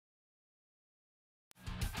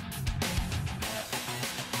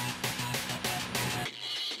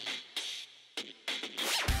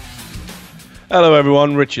Hello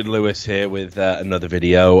everyone, Richard Lewis here with another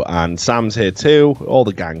video, and Sam's here too. All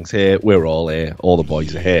the gang's here, we're all here, all the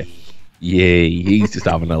boys are here. Yay, he's just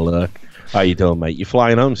having a look. How you doing, mate? You're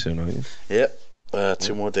flying home soon, aren't you? Yep,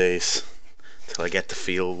 2 more days till I get to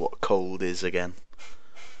feel what cold is again.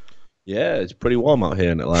 Yeah, it's pretty warm out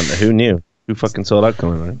here in Atlanta. Who knew? Who fucking saw that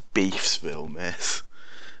coming, right? Beefsville, mate.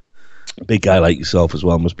 Big guy like yourself as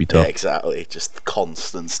well, must be tough. Yeah, exactly. Just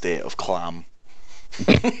constant state of clam.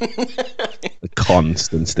 The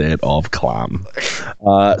constant state of clam.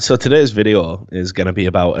 So today's video is going to be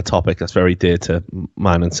about a topic that's very dear to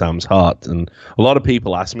mine and Sam's heart, and a lot of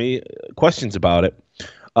people ask me questions about it,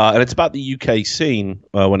 and it's about the UK scene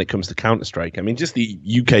when it comes to Counter-Strike. I mean, just the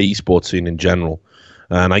UK esports scene in general.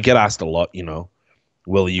 And I get asked a lot,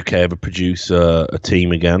 will the UK ever produce a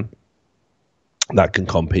team again that can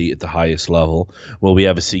compete at the highest level? Will we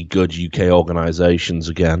ever see good UK organizations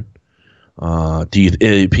again?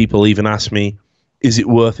 People even ask me, is it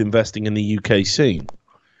worth investing in the UK scene?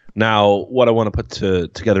 Now, what I want to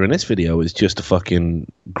put together in this video is just a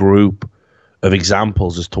fucking group of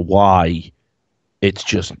examples as to why it's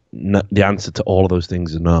just the answer to all of those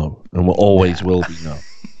things is no, and will always will be no.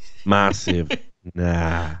 Massive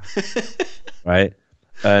nah. Right?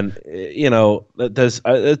 And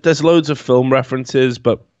there's loads of film references,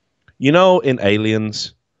 but in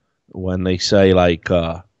Aliens, when they say like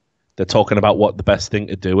they're talking about what the best thing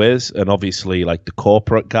to do is, and obviously like the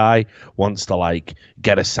corporate guy wants to like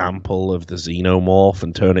get a sample of the xenomorph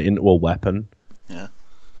and turn it into a weapon. Yeah.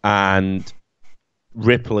 And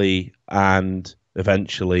Ripley and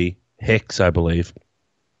eventually Hicks, I believe,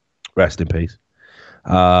 rest in peace,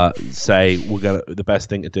 say the best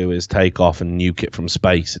thing to do is take off and nuke it from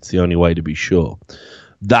space. It's the only way to be sure.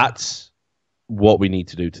 That's what we need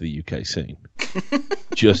to do to the UK scene.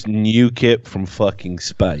 Just nuke it from fucking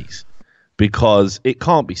space, because it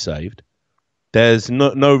can't be saved. There's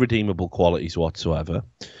no redeemable qualities whatsoever.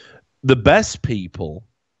 The best people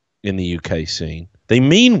in the UK scene, they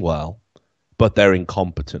mean well, but they're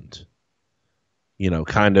incompetent.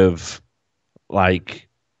 Kind of like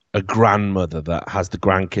a grandmother that has the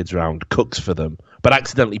grandkids around, cooks for them, but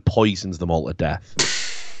accidentally poisons them all to death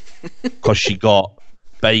because she got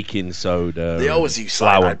baking soda. They always use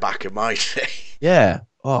cyanide back in my day. Yeah.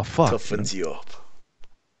 Oh, fuck. Toughens you up.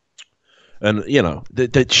 And,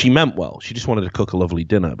 that she meant well. She just wanted to cook a lovely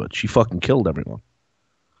dinner, but she fucking killed everyone.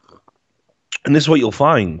 And this is what you'll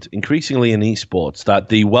find increasingly in esports, that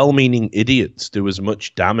the well-meaning idiots do as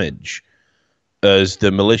much damage as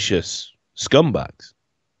the malicious scumbags.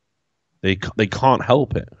 They can't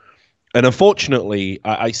help it. And unfortunately,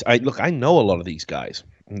 I know a lot of these guys,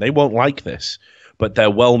 and they won't like this, but they're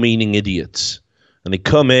well-meaning idiots. And they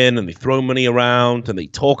come in and they throw money around and they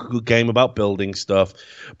talk a good game about building stuff,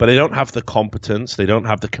 but they don't have the competence, they don't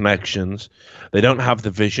have the connections, they don't have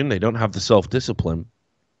the vision, they don't have the self-discipline.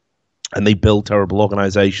 And they build terrible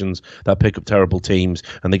organizations that pick up terrible teams,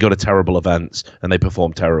 and they go to terrible events and they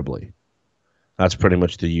perform terribly. That's pretty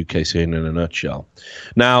much the UK scene in a nutshell.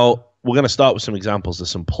 Now, we're going to start with some examples of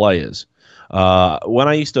some players. When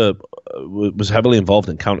I was heavily involved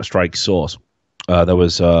in Counter-Strike Source, there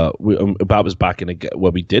was back in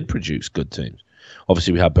where we did produce good teams.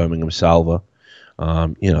 Obviously, we had Birmingham Salva.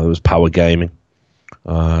 There was Power Gaming.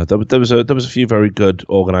 There was a few very good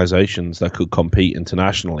organizations that could compete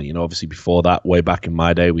internationally. Obviously before that, way back in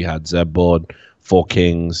my day, we had Zboard, Four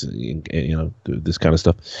Kings, this kind of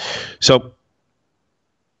stuff. So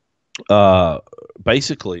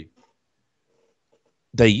basically,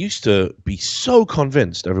 they used to be so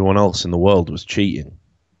convinced everyone else in the world was cheating.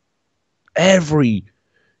 Every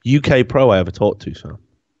UK pro I ever talked to, so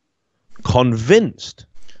convinced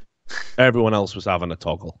everyone else was having a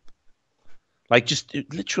toggle. Like, just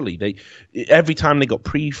literally, every time they got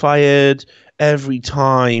pre-fired, every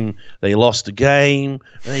time they lost a game,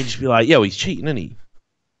 and they'd just be like, yo, he's cheating, isn't he?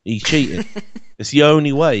 He's cheating. It's the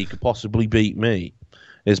only way he could possibly beat me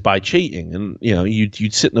is by cheating. And,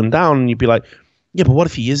 you'd sit them down and you'd be like, yeah, but what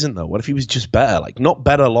if he isn't, though? What if he was just better? Like, not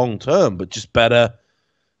better long-term, but just better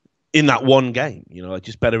in that one game, like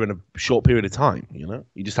just better in a short period of time,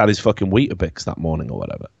 He just had his fucking Weetabix that morning or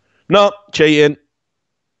whatever. No, cheating.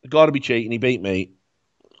 Got to be cheating. He beat me.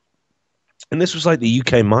 And this was like the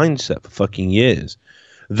UK mindset for fucking years.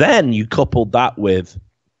 Then you coupled that with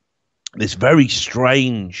this very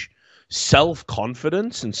strange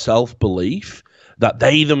self-confidence and self-belief that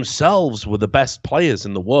they themselves were the best players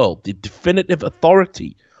in the world, the definitive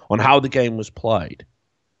authority on how the game was played.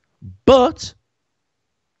 But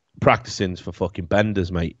practicing's for fucking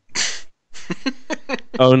benders, mate.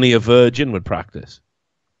 Only a virgin would practice.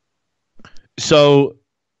 So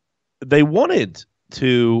they wanted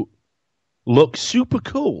to look super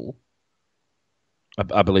cool,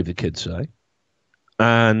 I believe the kids say,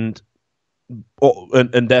 and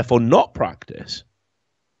therefore not practice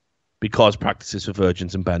because practice is for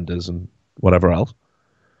virgins and benders and whatever else.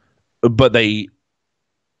 But they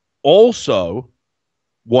also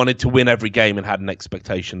wanted to win every game and had an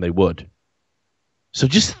expectation they would. So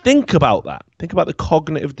just think about that. Think about the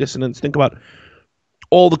cognitive dissonance. Think about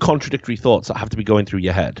all the contradictory thoughts that have to be going through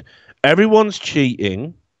your head. Everyone's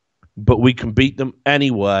cheating, but we can beat them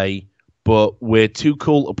anyway, but we're too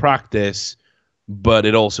cool to practice, but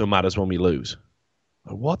it also matters when we lose.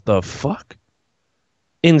 What the fuck?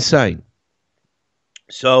 Insane.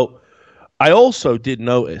 So I also did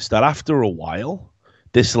notice that after a while,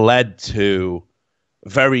 this led to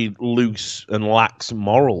very loose and lax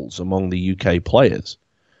morals among the UK players.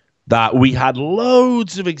 That we had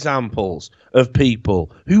loads of examples of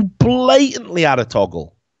people who blatantly had a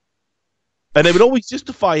toggle. And they would always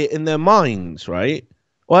justify it in their minds, right?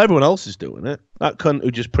 Well, everyone else is doing it. That cunt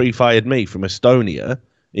who just pre-fired me from Estonia,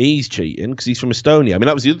 he's cheating because he's from Estonia. I mean,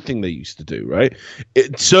 that was the other thing they used to do, right?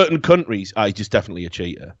 In certain countries, he's just definitely a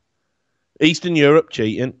cheater. Eastern Europe,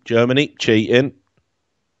 cheating. Germany, cheating.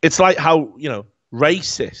 It's like how,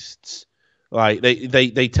 racists, like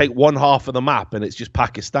they take one half of the map and it's just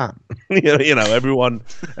Pakistan. everyone,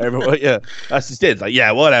 yeah, that's just it. It's like,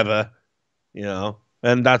 yeah, whatever,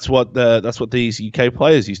 and that's what these UK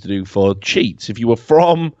players used to do for cheats. If you were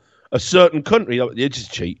from a certain country, you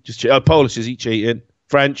just cheat. Polish is cheating.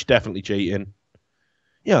 French definitely cheating.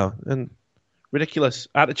 And ridiculous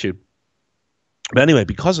attitude. But anyway,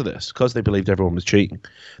 because of this, because they believed everyone was cheating,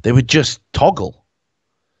 they would just toggle.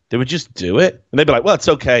 They would just do it. And they'd be like, well, it's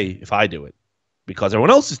okay if I do it because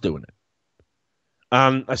everyone else is doing it.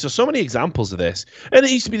 And I saw so many examples of this. And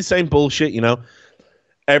it used to be the same bullshit,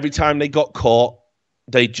 Every time they got caught,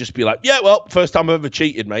 they'd just be like, yeah, well, first time I've ever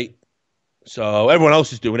cheated, mate. So everyone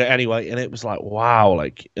else is doing it anyway. And it was like, wow.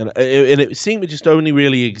 And it seemed to just only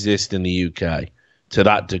really exist in the UK to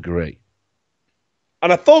that degree.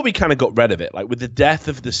 And I thought we kind of got rid of it. Like with the death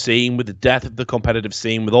of the scene, with the death of the competitive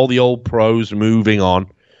scene, with all the old pros moving on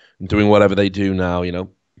and doing whatever they do now,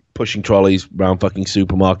 pushing trolleys around fucking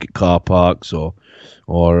supermarket car parks or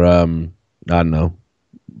I don't know,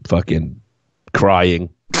 fucking crying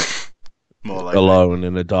alone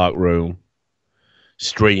in a dark room,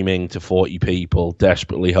 streaming to 40 people,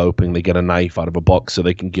 desperately hoping they get a knife out of a box so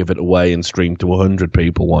they can give it away and stream to 100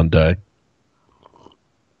 people one day.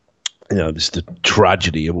 This is the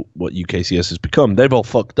tragedy of what UKCS has become. They've all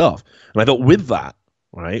fucked off. And I thought with that,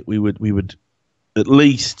 right, we would at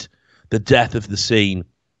least the death of the scene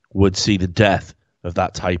would see the death of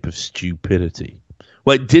that type of stupidity.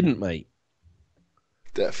 Well, it didn't, mate.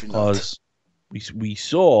 Definitely not. Because we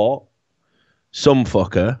saw some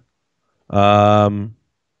fucker,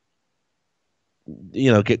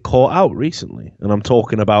 get caught out recently. And I'm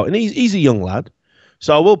talking about, and he's a young lad.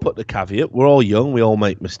 So I will put the caveat, we're all young, we all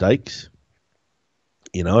make mistakes.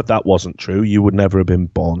 If that wasn't true, you would never have been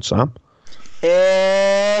born, Sam. From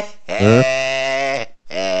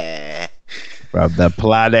the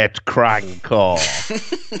planet Crankor.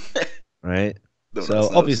 Right? So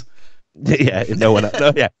obviously, no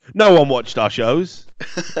one watched our shows.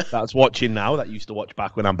 That's watching now. That used to watch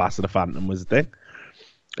back when Ambassador Phantom was a thing.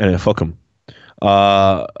 Anyway, fuck him.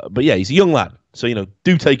 But yeah, he's a young lad. So,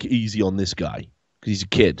 do take it easy on this guy. Because he's a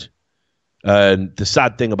kid. And the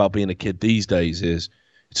sad thing about being a kid these days is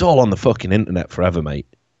it's all on the fucking internet forever, mate.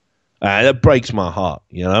 That breaks my heart,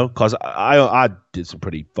 because I did some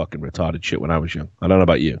pretty fucking retarded shit when I was young. I don't know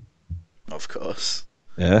about you. Of course.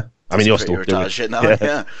 Yeah? I mean, you're still doing it. Shit now,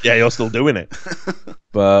 yeah, you're still doing it.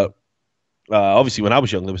 But obviously when I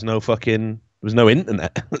was young, there was no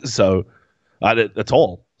internet. So, at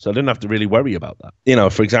all. So I didn't have to really worry about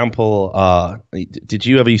that. For example, did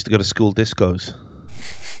you ever used to go to school discos?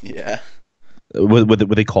 Yeah. Were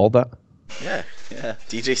they called that? Yeah.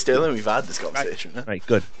 DJ Sterling, we've had this conversation. Right,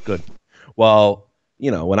 good. Well,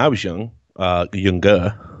 when I was younger, one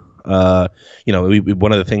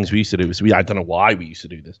of the things we used to do is I don't know why we used to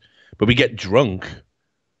do this, but we get drunk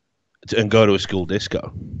and go to a school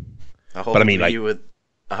disco. How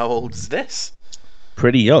old is this?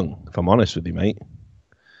 Pretty young, if I'm honest with you, mate.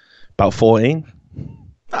 About 14.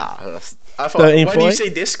 I thought, 13, when you say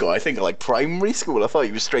disco, I think like primary school. I thought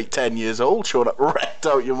you were straight 10 years old, showing up wrecked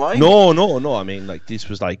out your mind. No. I mean, this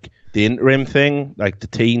was like the interim thing. Like the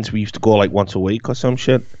teens, we used to go like once a week or some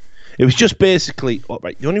shit. It was just basically,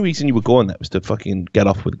 right, the only reason you were going there was to fucking get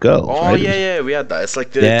off with girls. Oh, right? yeah, we had that. It's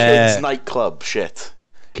like the kids' nightclub shit.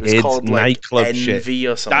 It was called nightclub like shit.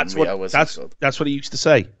 NV or something. That's what it used to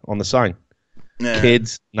say on the sign. Yeah.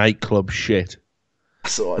 Kids' nightclub shit.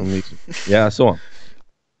 So on. Yeah, so on.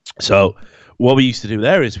 So what we used to do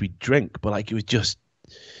there is we'd drink, but like it was just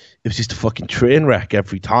a fucking train wreck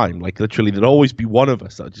every time. Like literally, there'd always be one of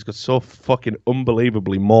us that just got so fucking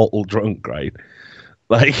unbelievably mortal drunk, right?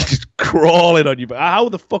 Like just crawling on you. But how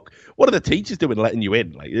the fuck? What are the teachers doing letting you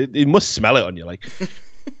in? Like it must smell it on you. Like,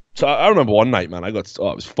 so I remember one night, man, it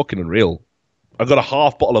was fucking unreal. I got a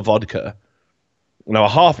half bottle of vodka. Now a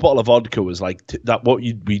half bottle of vodka was like that. What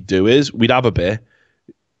we'd do is we'd have a beer,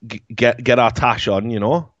 get our tash on,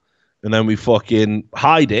 and then we fucking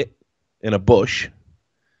hide it in a bush.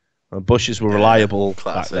 And bushes were reliable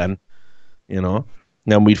back then, And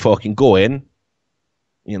then we'd fucking go in,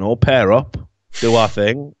 pair up, do our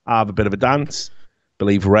thing, have a bit of a dance.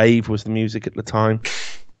 Believe rave was the music at the time.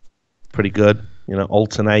 Pretty good,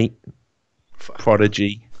 alternate,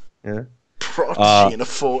 Prodigy, yeah. Prodigy in a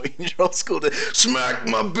 14-year-old school to smack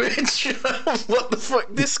my bitch. What the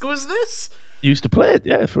fuck disco is this? Used to play it,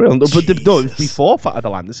 yeah, for real. But it was before Fat of the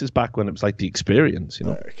Land. This is back when it was like the experience,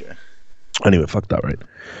 Oh, okay. Anyway, fuck that, right?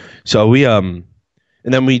 So we and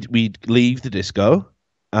then we'd leave the disco,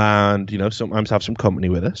 and sometimes have some company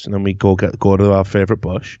with us, and then we'd go to our favorite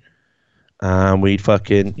bush, and we'd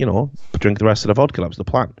fucking drink the rest of the vodka. That was the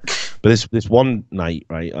plan. But this one night,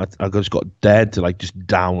 right, I just got dared to like just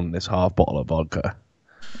down this half bottle of vodka.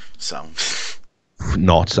 Sound.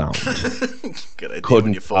 Not sound. Good idea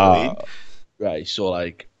when you're 14. Right, so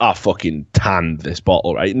like I fucking tanned this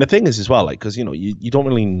bottle, right? And the thing is as well, like, because you don't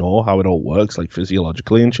really know how it all works, like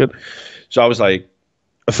physiologically and shit. So I was like,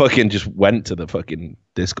 I fucking just went to the fucking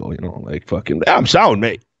disco, like fucking, I'm sound,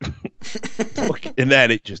 mate. And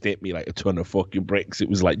then it just hit me like a ton of fucking bricks. It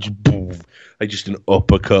was like just boom, like just an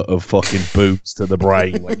uppercut of fucking boots to the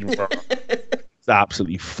brain, like it's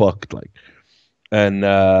absolutely fucked, like. And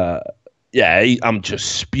yeah, I'm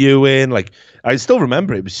just spewing. Like I still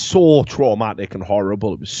remember it was so traumatic and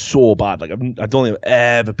horrible. It was so bad. Like I don't think I've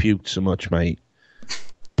ever puked so much, mate.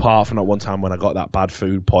 Apart from that one time when I got that bad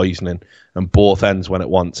food poisoning and both ends went at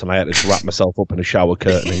once, and I had to wrap myself up in a shower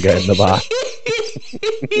curtain and get in the bath.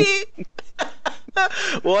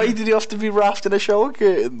 Why did you have to be wrapped in a shower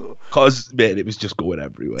curtain though? Because, man, it was just going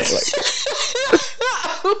everywhere. Like.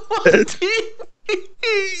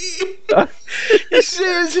 You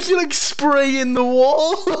say as if you're like spraying the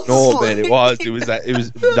walls. No, man, it was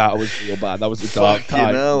that was real bad. That was a dark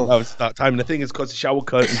time. Hell. That was a dark time. And the thing is, because the shower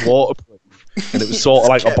curtain's waterproof, and it was sort of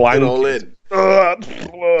like a blanket. All in.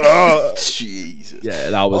 Jesus. Yeah,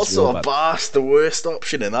 that was also real a bath's the worst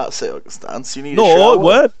option in that circumstance. You need no, a shower. it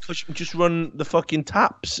weren't, because you can just run the fucking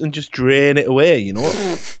taps and just drain it away.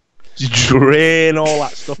 Just drain all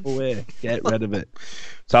that stuff away. Get rid of it.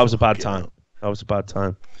 So that was a bad time. That was a bad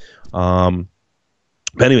time.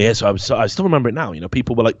 But anyway, so I still remember it now.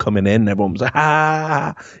 People were like coming in, and everyone was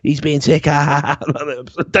like, he's being sick. I'm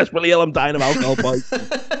desperately ill. I'm dying of alcohol poisoning.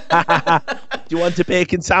 Do you want a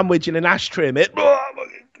bacon sandwich in an ashtray, mate?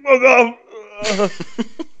 I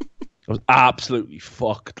was absolutely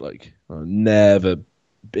fucked. Like I've never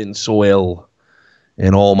been so ill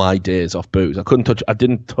in all my days off booze. I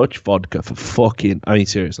didn't touch vodka for fucking, I mean,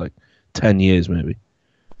 serious, like 10 years maybe.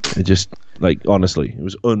 It just, like, honestly, it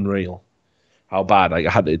was unreal how bad. Like,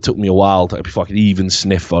 it took me a while before I could even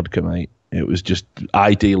sniff vodka, mate. It was just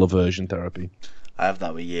ideal aversion therapy. I have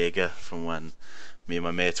that with Jaeger from when me and my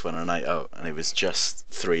mates went on a night out, and it was just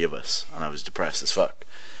 3 of us, and I was depressed as fuck.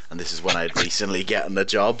 And this is when I'd recently gotten a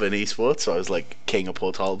job in Esports, so I was like king of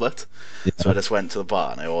Port Talbot. Yeah. So I just went to the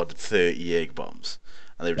bar and I ordered 30 Jaeger bombs.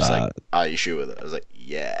 And they were just like, "Are you sure with it?" I was like,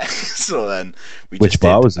 "Yeah." So then we Which just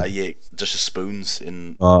bar did was it? Just a Spoons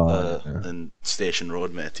in Station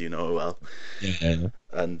Road, mate. You know well. Yeah.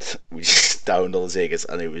 And we just downed all the Jaegers,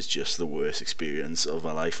 and it was just the worst experience of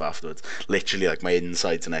my life afterwards. Literally, like my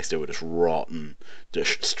insides the next day were just rotten,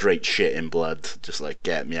 just straight shit in blood. Just like,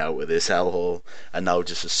 get me out of this hellhole. And now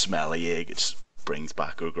just the smell of Jaeger just brings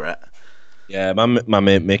back regret. Yeah, my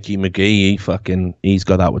mate Mickey McGee, he's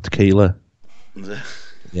got that with tequila.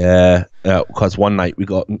 Yeah, because one night it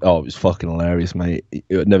was fucking hilarious, mate.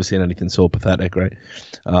 I'd never seen anything so pathetic, right?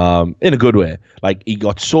 In a good way. Like, he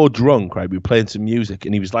got so drunk, right? We were playing some music,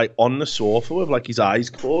 and he was like on the sofa with like his eyes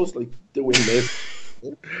closed, like doing this,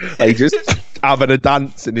 like just having a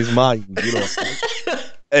dance in his mind,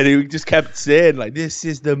 And he just kept saying, like, "This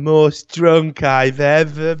is the most drunk I've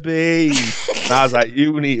ever been." And I was like,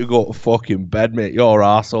 "You need to go to fucking bed, mate. You're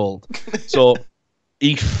arsehole." So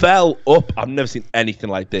he fell up. I've never seen anything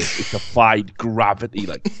like this. It defied gravity.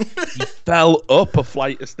 Like, he fell up a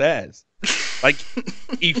flight of stairs. Like,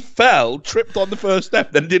 he fell, tripped on the first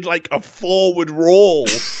step, then did like a forward roll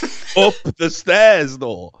up the stairs,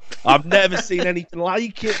 though. I've never seen anything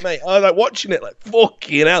like it, mate. I was like watching it, like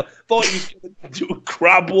fucking hell. Thought he was going to do a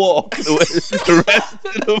crab walk the rest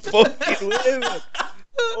of the fucking way. Like,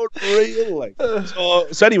 unreal, like.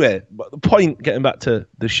 So anyway, but the point, getting back to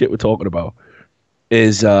the shit we're talking about,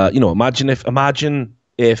 is imagine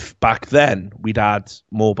if back then we'd had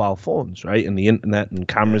mobile phones, right, and the internet and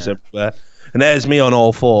cameras everywhere, and there's me on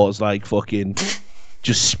all fours, like fucking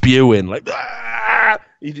just spewing, like.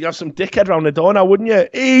 You'd have some dickhead around the door now, wouldn't you?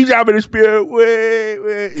 He's having a spew.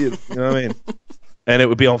 Wait. You know what I mean? And it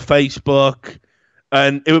would be on Facebook,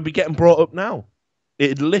 and it would be getting brought up now.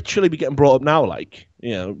 It'd literally be getting brought up now. Like,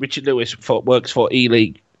 Richard Lewis works for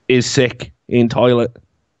E-League, is sick, in toilet.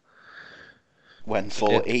 When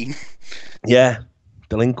 14. Yeah,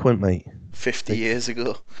 delinquent, mate. 50 years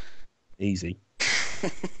ago. Easy.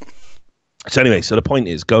 So anyway, the point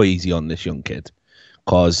is, go easy on this young kid.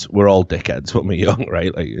 Because we're all dickheads when we're young,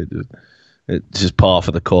 right? Like it's just par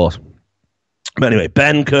for the course. But anyway,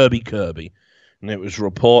 Ben Kirby, and it was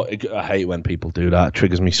reported. I hate when people do that; it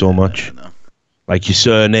triggers me so much. Like your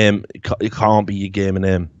surname, it can't be your gamer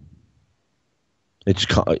name. It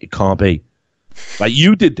can't be. Like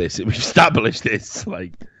you did this. We've established this.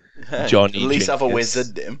 Like Johnny. At least have a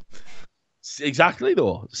wizard name. Exactly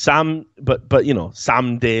though, Sam. But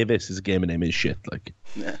Sam Davis, his gamer name is shit. Like.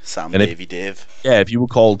 Yeah, Sam Davey Dave. Yeah, if you were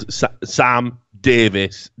called Sam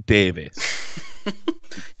Davis. Yeah,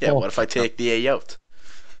 what if I take the A out?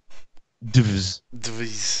 Divs.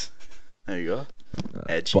 There you go.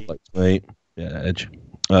 Edgy. Bollocks, mate. Yeah, edge.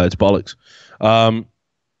 It's bollocks. But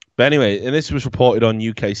anyway, and this was reported on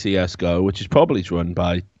UK CSGO, which is probably run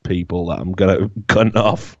by people that I'm going to cut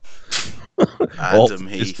off. Adam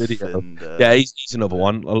Heath. And, yeah, he's another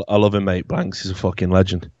one. I love him, mate. Blanks is a fucking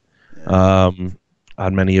legend. Yeah. I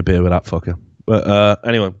had many a beer with that fucker. But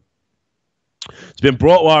it's been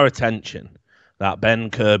brought to our attention that Ben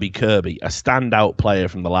Kirby, a standout player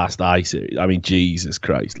from the last I Series. I mean, Jesus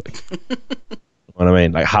Christ. Like, you know what I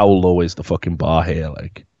mean? Like, how low is the fucking bar here?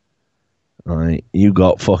 Like, right, you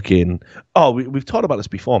got fucking... Oh, we've talked about this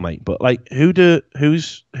before, mate, but like,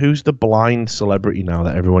 who's the blind celebrity now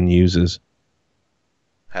that everyone uses?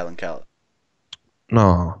 Helen Keller.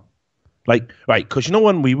 No. Like, right, because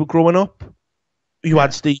when we were growing up, you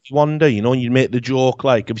had Stevie Wonder, you'd make the joke,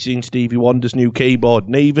 like, have you seen Stevie Wonder's new keyboard?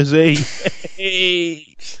 Neither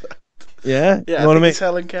he. Yeah? Yeah, you know what I mean? It's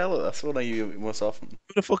Helen Keller. That's what I use most often.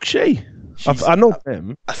 Who the fuck's she? I know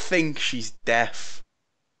him. I think she's deaf.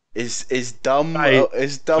 Is dumb Right.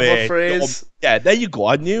 Is dumb a phrase? Dumb. Yeah, there you go.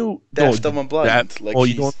 I knew. Deaf, dumb, and blind. Deaf. Like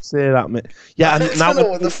You don't say that, mate. Yeah, I and don't now know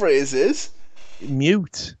what the phrase is.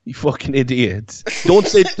 Mute, you fucking idiot. Don't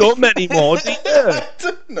say dumb anymore, do you? I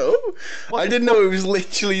don't know. I didn't know it was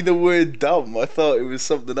literally the word dumb. I thought it was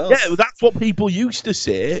something else. Yeah, well, that's what people used to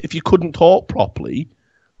say if you couldn't talk properly.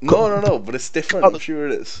 No, but it's different. I'm sure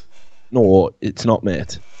it is. No, it's not,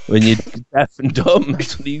 mate. When you're deaf and dumb,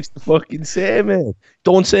 that's what they used to fucking say, mate.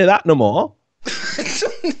 Don't say that no more. I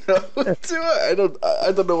don't know.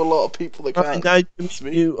 I don't know a lot of people that can't.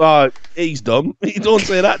 He's dumb. You don't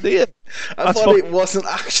say that, do you? I thought it wasn't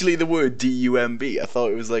actually the word D-U-M-B. I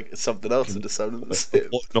thought it was like something else that sounded the same.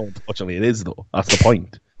 No, unfortunately it is, though. That's the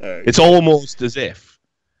point. Right. It's almost as if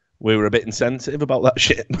we were a bit insensitive about that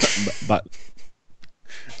shit. But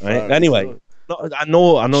right? Anyway, I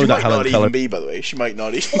know she that might Helen not Keller... even be, by the way. She might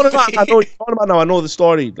not even I know the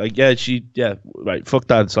story. Like, right, fuck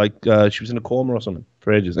that. It's like she was in a coma or something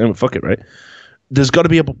for ages. Anyway, fuck it, right? There's got to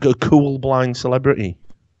be a cool blind celebrity.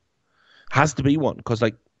 Has to be one. Because,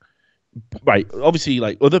 like, right, obviously,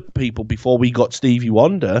 like, other people before we got Stevie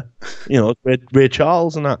Wonder, Ray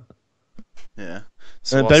Charles and that. Yeah.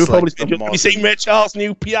 So and they were probably saying, have you seen Ray Charles'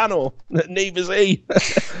 new piano? Neither's he.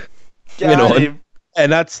 And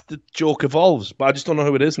that's the joke evolves, but I just don't know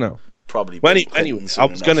who it is now. Probably. Anyway, I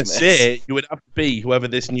was going to say you would have to be whoever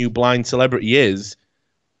this new blind celebrity is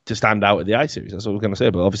to stand out at the I-Series. That's what I was going to say,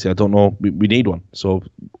 but obviously I don't know. We need one, so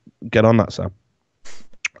get on that, Sam.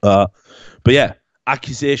 But yeah,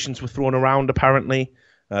 accusations were thrown around apparently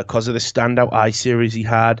because of the standout I-Series he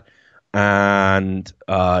had. And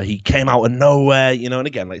he came out of nowhere, and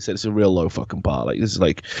again, like I said, it's a real low fucking bar. Like this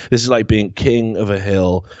is like being king of a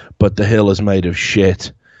hill, but the hill is made of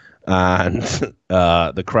shit, and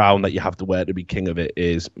the crown that you have to wear to be king of it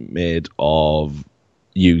is made of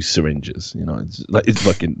used syringes. It's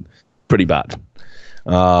fucking pretty bad.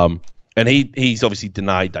 And he's obviously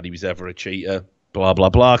denied that he was ever a cheater. Blah blah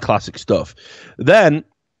blah, classic stuff. Then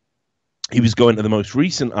he was going to the most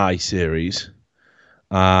recent I-Series.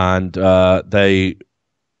 And they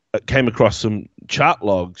came across some chat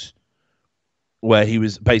logs where he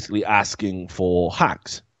was basically asking for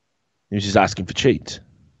hacks. He was just asking for cheats.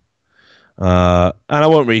 And I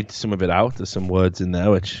won't read some of it out. There's some words in there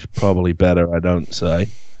which probably better I don't say.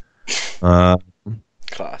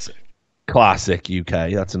 Classic. Classic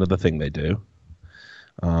UK. That's another thing they do.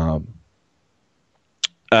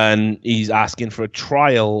 And he's asking for a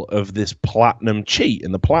trial of this platinum cheat.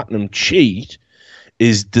 And the platinum cheat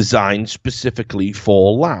is designed specifically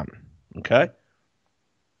for LAN. Okay?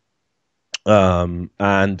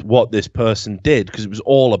 And what this person did, because it was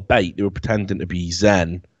all a bait, they were pretending to be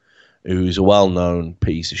Zen, who's a well-known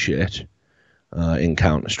piece of shit in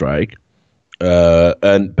Counter-Strike.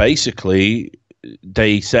 And basically,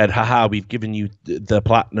 they said, haha, we've given you the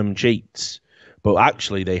platinum cheats. But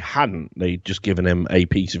actually, they hadn't. They just given him a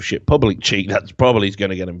piece of shit public cheat that's probably going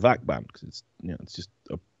to get him VAC banned because it's just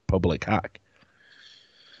a public hack.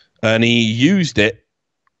 And he used it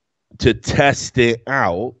to test it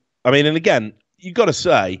out. I mean, and again, you got to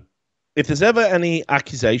say, if there's ever any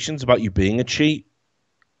accusations about you being a cheat,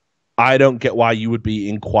 I don't get why you would be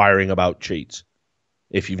inquiring about cheats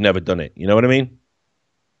if you've never done it. You know what I mean?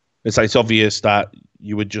 It's like, it's obvious that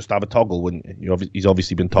you would just have a toggle, wouldn't you? He's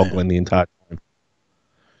obviously been toggling the entire time.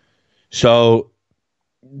 So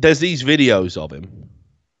there's these videos of him,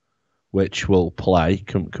 which we'll play.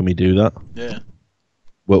 Can we do that? Yeah.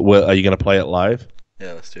 Are you going to play it live?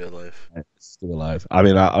 Yeah, let's do it live. Let's do it live. I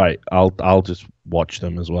mean, all right, I'll just watch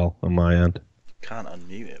them as well on my end. Can't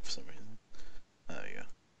unmute it for some reason. There we go.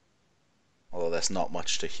 Although there's not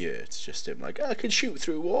much to hear. It's just him like, I can shoot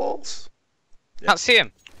through walls. Yeah. Can't see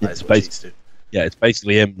him. It's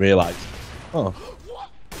basically him realizing, oh,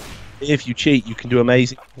 if you cheat, you can do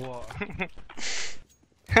amazing. What?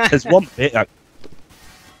 There's one bit.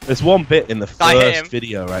 There's one bit in the first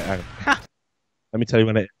video, right? Hang on. Let me tell you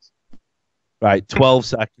when it is. Right, 12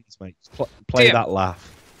 seconds, mate. Play that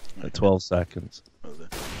laugh at 12 seconds.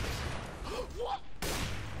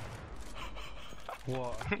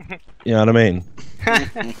 What? You know what I mean?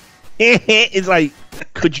 It's like,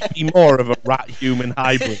 could you be more of a rat-human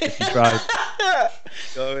hybrid if you tried?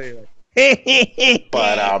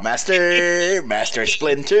 But our Master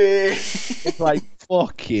Splinter. It's like,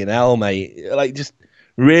 fucking hell, mate. Like, just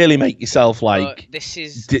really make yourself like this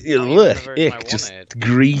is just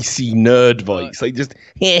greasy nerd voice. Like, just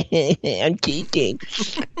I'm cheating.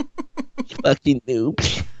 Fucking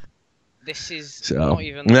noob. This is so not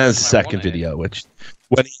even. There's the second video, which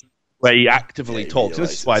where he actively talks.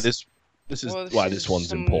 This is why this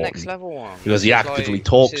one's important. Next level one. Because he actively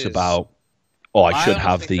talks about. Oh, I should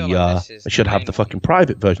have the fucking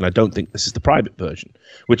private version. I don't think this is the private version,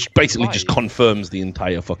 which basically just confirms the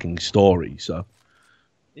entire fucking story. So.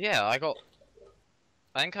 Yeah, I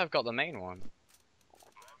think I've got the main one.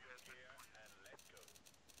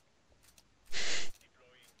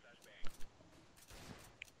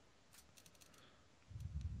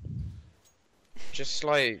 Just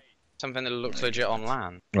like something that looks legit on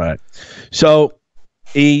LAN. Right. So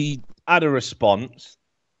he had a response,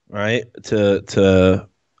 right, to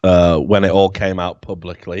when it all came out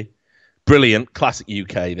publicly. Brilliant, classic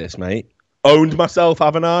UK. This, mate. Owned myself,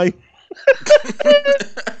 haven't I?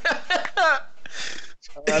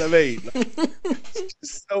 You know what I mean? It's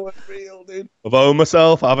just so unreal, dude. I've owned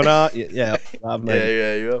myself, haven't I? Yeah, I've made.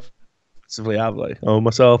 Yeah, you have. Possibly have, like, owned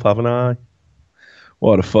myself, haven't I?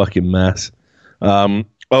 What a fucking mess. Owned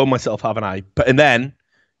myself, haven't I? And then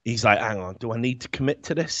he's like, hang on, do I need to commit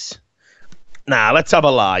to this? Nah, let's have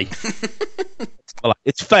a lie.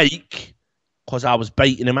 It's fake because I was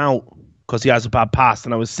baiting him out because he has a bad past,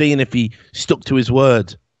 and I was seeing if he stuck to his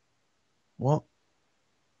word. What?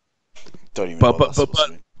 Don't even know what that's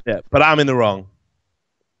yeah, but I'm in the wrong.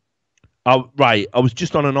 I was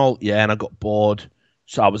just on an alt, yeah, and I got bored.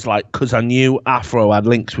 So I was like, because I knew Afro had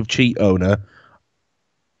links with cheat owners,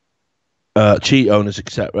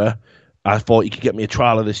 etc. I thought you could get me a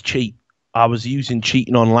trial of this cheat. I was using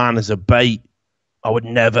cheating on LAN as a bait. I would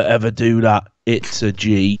never ever do that. It's a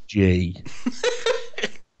GG.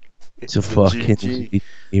 It's a fucking GG,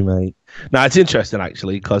 mate. Now it's interesting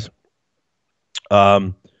actually because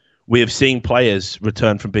we have seen players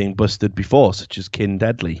return from being busted before, such as Kin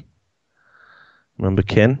Deadly. Remember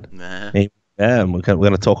Kin? Nah. Yeah, and we're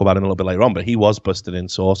going to talk about him a little bit later on, but he was busted in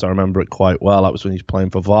Source. I remember it quite well. That was when he was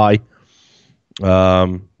playing for Vi,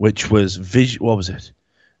 which was what was it?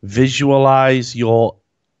 Visualize your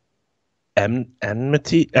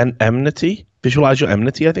enmity. Visualize your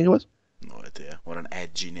enmity, I think it was. No idea. What an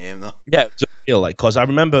edgy name, though. Yeah, because I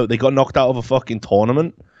remember they got knocked out of a fucking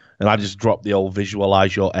tournament, and I just dropped the old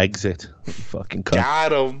visualize your exit. Fucking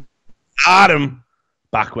cunt. Got him.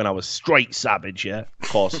 Back when I was straight savage, yeah. Of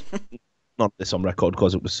course, not this on record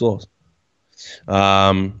because it was Source.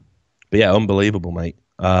 But yeah, unbelievable, mate.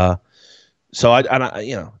 So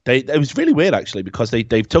it was really weird actually because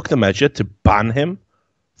they've took the measure to ban him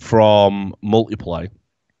from multiplayer,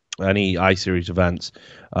 any iSeries events,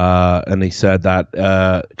 and they said that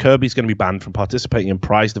Kirby's going to be banned from participating in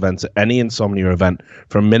prized events at any Insomnia event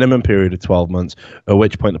for a minimum period of 12 months, at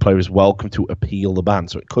which point the player is welcome to appeal the ban.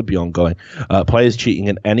 So it could be ongoing. Players cheating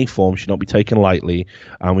in any form should not be taken lightly,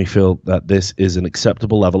 and we feel that this is an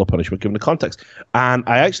acceptable level of punishment given the context. And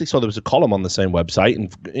I actually saw there was a column on the same website,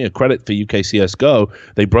 and credit for UK CSGO,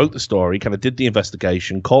 they broke the story, kind of did the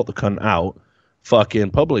investigation, caught the cunt out, fucking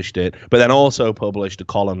published it, but then also published a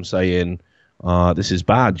column saying this is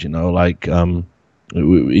bad, he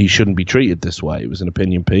shouldn't be treated this way. It was an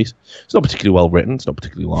opinion piece. It's not particularly well written, it's not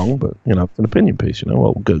particularly long, but it's an opinion piece.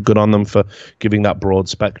 Well, good on them for giving that broad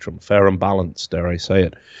spectrum, fair and balanced, dare I say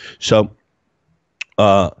it. So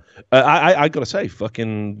I gotta say,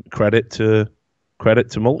 fucking credit to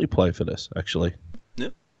Multiplay for this, actually. Yeah,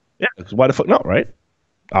 why the fuck not, right?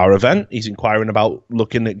 Our event, he's inquiring about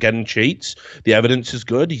looking at getting cheats. The evidence is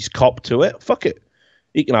good. He's copped to it. Fuck it.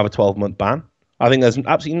 He can have a 12-month ban. I think there's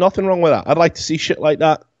absolutely nothing wrong with that. I'd like to see shit like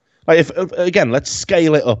that. Like, if again, let's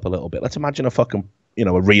scale it up a little bit. Let's imagine a fucking,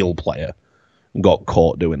 a real player got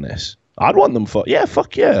caught doing this. I'd want them fuck yeah.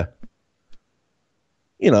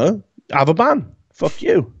 Have a ban. Fuck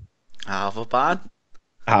you. Have a ban.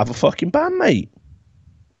 Have a fucking ban, mate.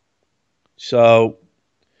 So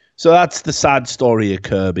that's the sad story of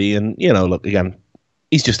Kirby. And, look, again,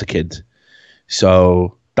 he's just a kid.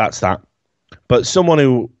 So that's that. But someone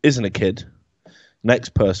who isn't a kid,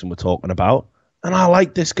 next person we're talking about, and I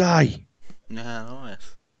like this guy. Yeah,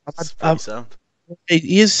 nice. That's pretty sound.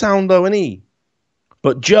 He is sound, though, isn't he?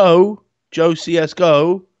 But Joe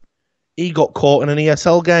CSGO, he got caught in an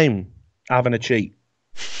ESL game having a cheat.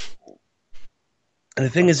 And the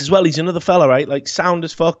thing is, as well, he's another fella, right? Like, sound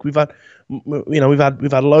as fuck. We've had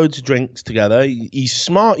loads of drinks together. He's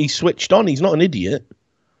smart. He's switched on. He's not an idiot.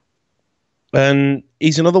 And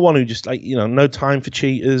he's another one who just, like, no time for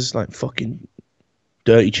cheaters, like fucking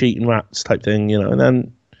dirty cheating rats type thing, And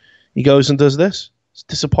then he goes and does this. It's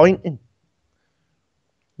disappointing.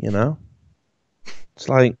 It's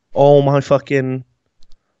like all my fucking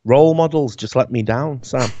role models just let me down,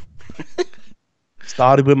 Sam.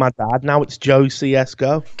 Started with my dad. Now it's Joe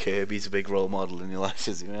CSGO. Kirby's a big role model in your life,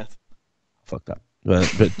 is he, mate? Fuck that.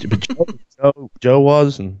 But Joe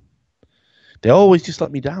was, and they always just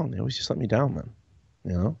let me down. They always just let me down, man.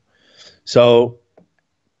 So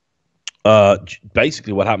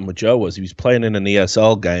basically what happened with Joe was he was playing in an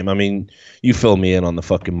ESL game. I mean, you fill me in on the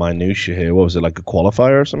fucking minutia here. What was it, like a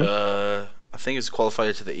qualifier or something? I think it was a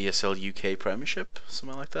qualifier to the ESL UK Premiership,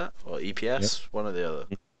 something like that, or EPS, one or the other.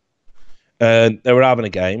 And they were having a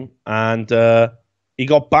game, and he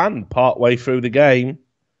got banned partway through the game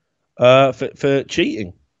for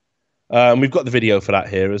cheating. And we've got the video for that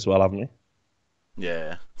here as well, haven't we?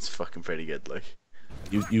 Yeah, it's fucking pretty good. Like,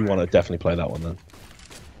 you want to definitely play that one then?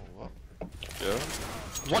 Yeah.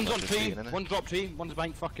 One's on team, one's drop team, one's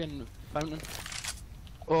bank fucking fountain.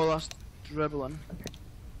 Oh, that's dribbling.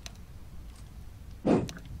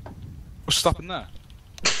 What's stopping there?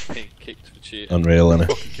 Getting kicked for cheating. Unreal, isn't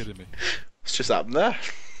it? Fucking kidding me. it's just happened there.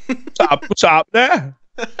 What's up there?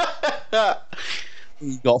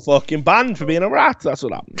 He got fucking banned for being a rat. That's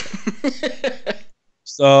what happened.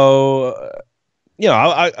 So,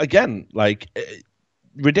 again, like,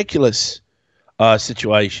 ridiculous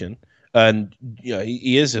situation. And,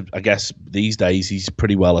 he is, I guess, these days, he's a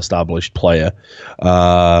pretty well-established player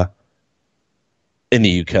in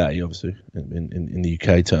the UK, obviously, in the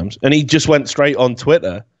UK terms. And he just went straight on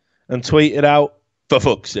Twitter and tweeted out, for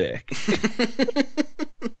fuck's sake.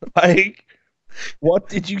 Like, what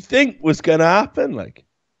did you think was going to happen? Like,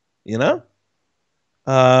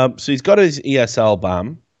 So he's got his ESL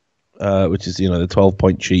ban, which is, the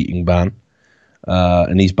 12-point cheating ban.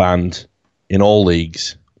 And he's banned in all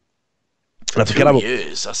leagues. For 2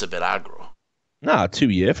 years, that's a bit aggro. Nah, 2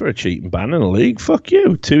 years for a cheating ban in a league. Fuck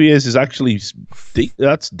you. 2 years is actually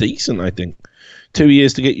that's decent, I think. 2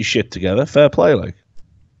 years to get your shit together. Fair play, like.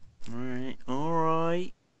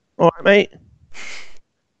 All right, mate.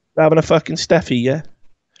 Having a fucking Steffi, yeah?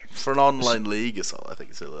 For an online league or something, I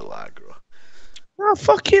think it's a little aggro. Oh,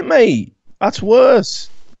 fuck it, mate. That's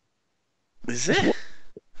worse. Is it?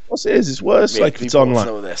 What's it is? It's worse. Yeah, like it's online.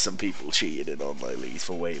 Know there's some people cheating in online leagues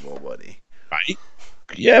for way more money. Right?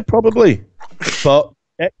 Yeah, probably. But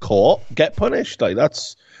get caught, get punished. Like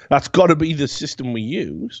that's got to be the system we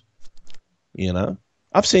use.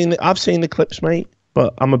 I've seen the clips, mate.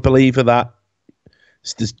 But I'm a believer that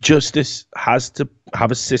this justice has to have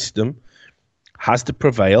a system, has to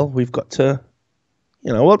prevail. We've got to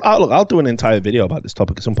Well, I'll do an entire video about this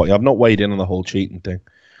topic at some point. I've not weighed in on the whole cheating thing,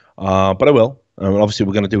 but I will. Obviously,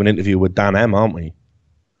 we're going to do an interview with Dan M, aren't we?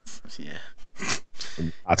 Yeah.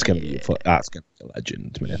 That's going to be that's going to be a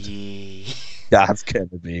legend, mate. Yeah. That's going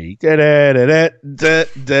to be.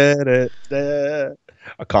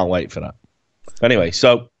 I can't wait for that. Anyway,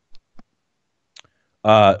 so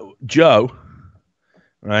Joe,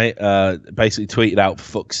 right, basically tweeted out,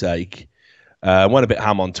 for fuck's sake, went a bit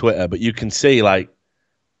ham on Twitter, but you can see, like,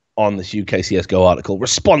 on this UK CSGO article,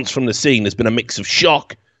 response from the scene has been a mix of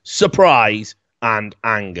shock, surprise, and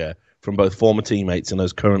anger from both former teammates and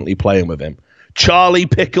those currently playing with him. Charlie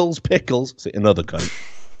Pickles, another cunt.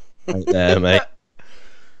 Right there, mate.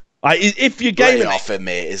 If you're gaming, lay off him,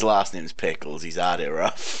 mate. His last name's Pickles. He's had it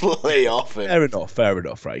rough. Lay off him. Fair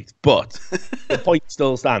enough, right? But the point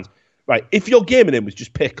still stands, right? If your gaming name was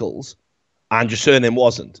just Pickles and your surname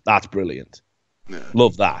wasn't, that's brilliant. Yeah.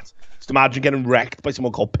 Love that. Just imagine getting wrecked by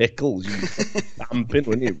someone called Pickles. You'd be stamping,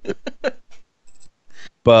 wouldn't you?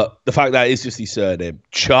 But the fact that it's just his surname,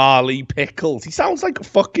 Charlie Pickles. He sounds like a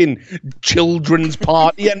fucking children's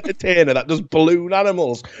party entertainer that does balloon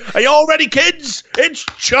animals. Are you all ready, kids? It's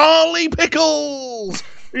Charlie Pickles.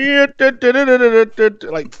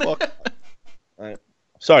 Like, fuck. Right.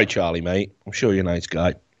 Sorry, Charlie, mate. I'm sure you're a nice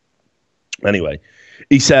guy. Anyway,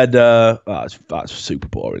 he said, that's a super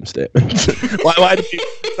boring statement. why do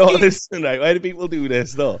people listen, right? Why do people do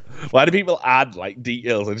this, though? Why do people add, like,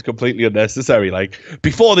 details? It's completely unnecessary. Like,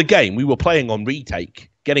 before the game, we were playing on retake,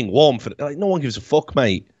 getting warm for it. Like, no one gives a fuck,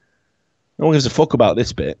 mate. No one gives a fuck about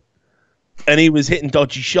this bit. And he was hitting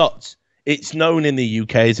dodgy shots. It's known in the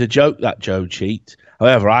UK as a joke that Joe cheats.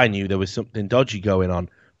 However, I knew there was something dodgy going on.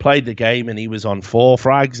 Played the game, and he was on 4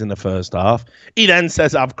 frags in the first half. He then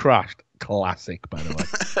says, I've crashed. Classic, by the way.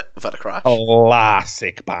 I've had a crash.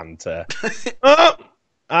 Classic banter.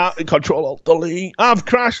 Control Alt Delete. I've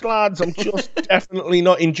crashed, lads. I'm just definitely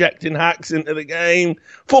not injecting hacks into the game.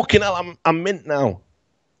 Fucking hell, I'm mint now.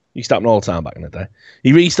 Used to happen all the time back in the day.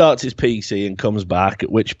 He restarts his PC and comes back,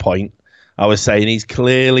 at which point I was saying he's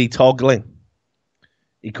clearly toggling.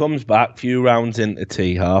 He comes back, few rounds into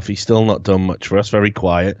T half. He's still not done much for us, very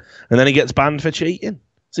quiet. And then he gets banned for cheating.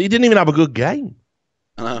 So he didn't even have a good game.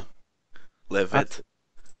 I know. Live it.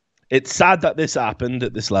 It's sad that this happened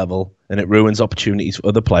at this level, and it ruins opportunities for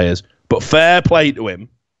other players. But fair play to him,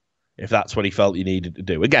 if that's what he felt he needed to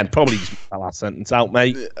do. Again, probably just that last sentence out,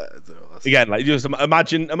 mate. Again, like, just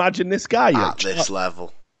imagine this guy at this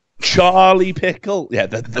level. Charlie Pickle. Yeah,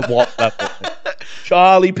 the what level?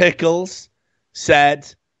 Charlie Pickles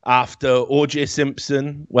said after O.J.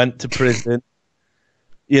 Simpson went to prison,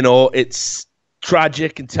 it's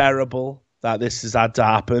tragic and terrible that this has had to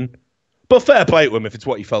happen. But fair play to him if it's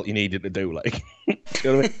what he felt he needed to do. Like, you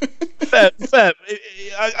know what I mean? fair.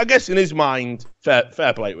 I guess in his mind,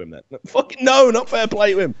 fair play to him then. Fucking no, not fair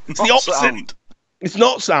play to him. It's the opposite. Sound. It's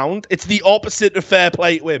not sound. It's the opposite of fair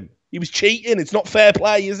play to him. He was cheating. It's not fair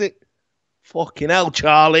play, is it? Fucking hell,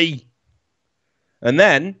 Charlie. And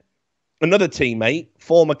then another teammate,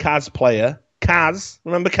 former Kaz player, Kaz.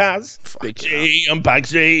 Remember Kaz? Big G and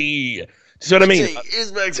Bagsy. See what I mean?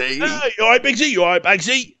 Is Bagsy. Hey, you alright, Big Z? You alright,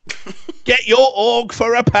 Bagsy? Get your org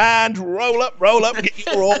for a pound. Roll up. Get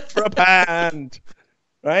your org for a pound.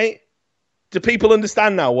 Right? Do people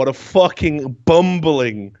understand now what a fucking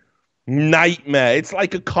bumbling nightmare? It's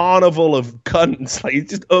like a carnival of cunts. Like,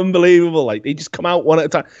 it's just unbelievable. Like, they just come out one at a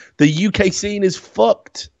time. The UK scene is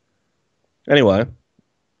fucked. Anyway,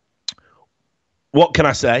 what can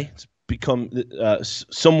I say? It's become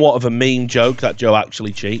somewhat of a mean joke that Joe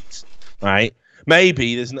actually cheats. Right?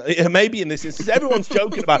 Maybe in this instance, everyone's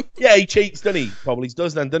joking about, yeah, he cheats, doesn't he? Probably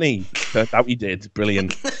does then, doesn't he? Turns out he did.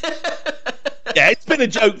 Brilliant. Yeah, it's been a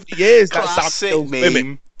joke for years that Sam kills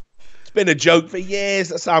women. It's been a joke for years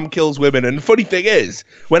that Sam kills women. And the funny thing is,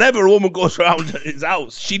 whenever a woman goes around his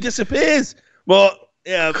house, she disappears. But,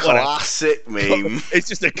 yeah, classic meme. It's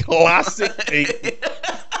just a classic meme.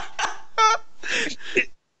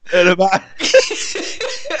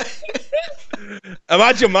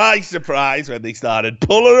 Imagine my surprise when they started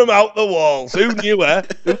pulling them out the walls. Who knew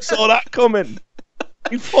it? Who saw that coming?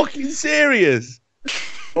 You fucking serious?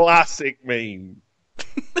 Classic meme.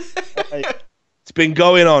 It's been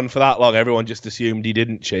going on for that long. Everyone just assumed he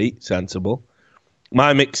didn't cheat. Sensible.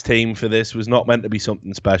 My mixed team for this was not meant to be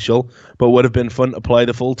something special, but would have been fun to play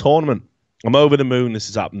the full tournament. I'm over the moon this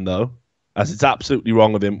has happened, though, as it's absolutely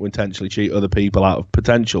wrong of him to intentionally cheat other people out of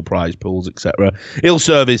potential prize pools, etc. He'll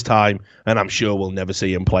serve his time, and I'm sure we'll never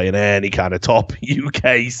see him playing any kind of top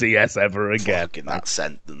UK CS ever again. Fucking that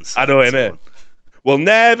sentence. I know, innit? We'll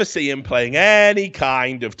never see him playing any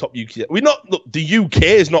kind of top UK. Look, the UK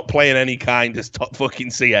is not playing any kind of top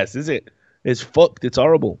fucking CS, is it? It's fucked. It's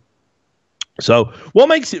horrible. So what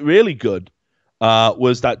makes it really good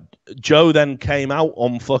was that Joe then came out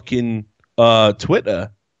on fucking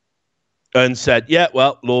Twitter and said, yeah,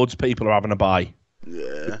 well, loads of people are having a buy.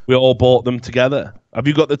 Yeah. We all bought them together. Have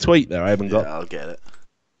you got the tweet there? I haven't got. I'll get it.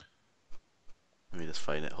 Let me just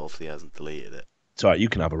find it. Hopefully he hasn't deleted it. It's all right. You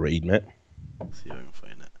can have a read, mate. See if I can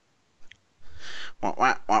find it. Wah,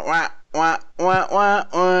 wah, wah, wah, wah, wah, wah,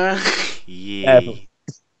 wah. Yeah.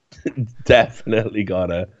 Definitely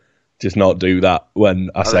gotta just not do that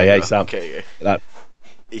when I say, hey, Sam. Okay. That.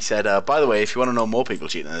 He said, by the way, if you want to know more people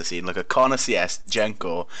cheating in the scene, look at Connor CS,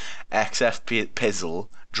 Jenko, XF Pizzle,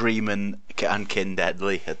 Dreamin', and Kin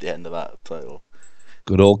Deadly at the end of that title.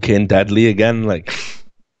 Good old Kin Deadly again, like.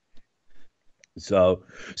 So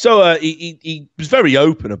he was very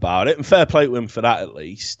open about it, and fair play to him for that at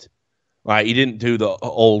least. Like, he didn't do the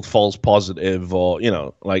old false positive, or, you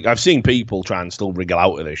know, like, I've seen people try and still wriggle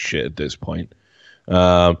out of this shit at this point.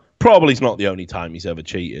 Probably it's not the only time he's ever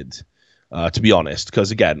cheated. To be honest, because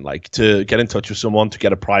again, like, to get in touch with someone to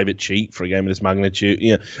get a private cheat for a game of this magnitude,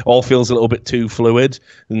 you know, all feels a little bit too fluid,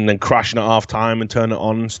 and then crashing at half time and turn it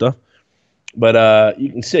on and stuff. But you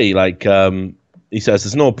can see, like, he says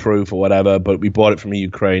there's no proof or whatever, but we bought it from a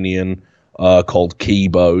Ukrainian called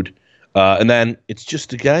Keyboard, and then it's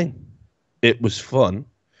just a game. It was fun,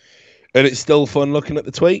 and it's still fun looking at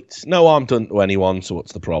the tweets. No harm done to anyone, so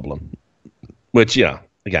what's the problem? Which, yeah,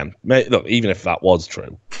 again, look, even if that was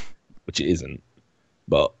true, which it isn't,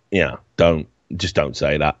 but yeah, don't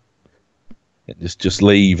say that. Just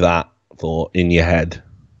leave that thought in your head.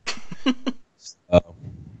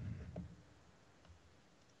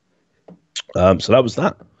 So that was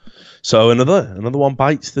that. So another one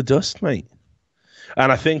bites the dust, mate.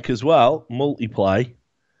 And I think as well, multiplay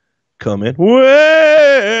coming.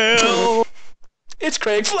 Well, it's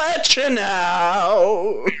Craig Fletcher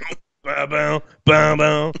now. Bow, bow, bow,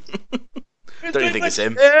 bow. Don't you think it's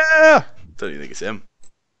him? Yeah. Don't you think it's him?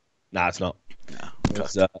 Nah, it's not. No.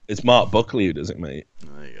 It's Mark Buckley who does it, mate.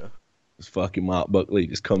 There you go. It's fucking Mark Buckley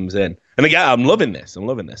just comes in. And again, I'm loving this.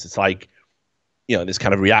 It's like, you know, this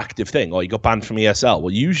kind of reactive thing. Or you got banned from ESL.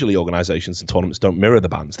 Well, usually organizations and tournaments don't mirror the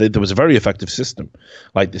bans. There was a very effective system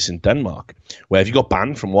like this in Denmark, where if you got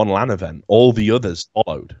banned from one LAN event, all the others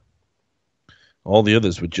followed. All the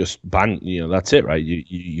others would just ban, you know, that's it, right?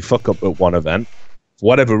 You fuck up at one event, for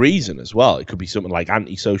whatever reason as well. It could be something like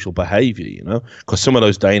antisocial behavior, you know? Because some of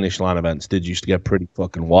those Danish LAN events did used to get pretty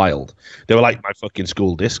fucking wild. They were like my fucking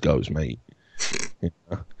school discos, mate. You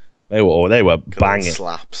know? They were banging.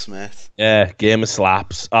 Slaps, mate. Yeah, game of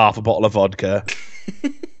slaps, half a bottle of vodka.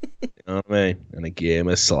 You know what I mean? And a game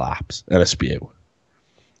of slaps and a spew.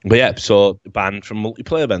 But yeah, so banned from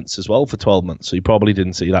multiplayer events as well for 12 months. So you probably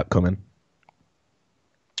didn't see that coming.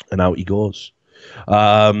 And out he goes.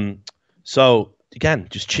 So again,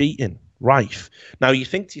 just cheating, rife. Now you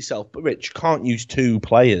think to yourself, but Rich, can't use two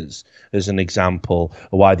players as an example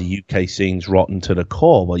of why the UK scene's rotten to the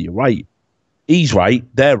core. Well, you're right. He's right.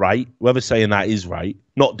 They're right. Whoever's saying that is right.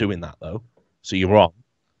 Not doing that, though. So you're wrong.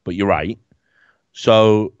 But you're right.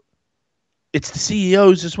 So it's the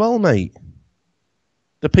CEOs as well, mate.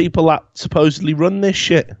 The people that supposedly run this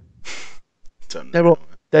shit.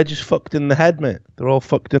 They're just fucked in the head, mate. They're all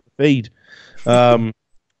fucked in the feed.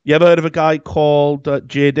 You ever heard of a guy called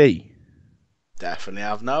JD? Definitely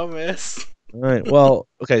have now, miss. Right. Well,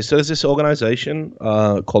 okay. So there's this organization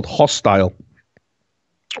called Hostile.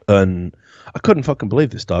 And I couldn't fucking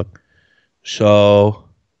believe this, dog. So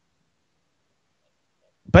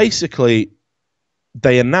basically,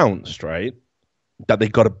 they announced, right, that they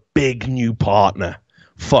got a big new partner.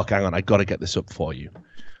 Fuck, hang on, I got to get this up for you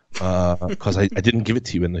because I didn't give it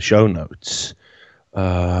to you in the show notes.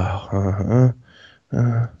 Right,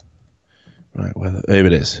 here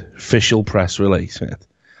it is. Official press release.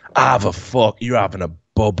 Have a fuck. You're having a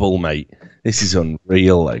bubble, mate. This is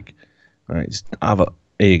unreal. Like, right, just have a.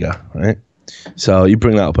 Here you go, right? So you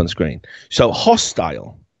bring that up on screen. So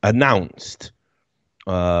Hostile announced,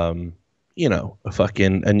 you know, a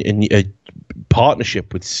fucking a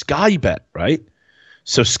partnership with Skybet, right?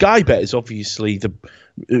 So Skybet is obviously the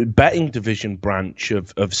betting division branch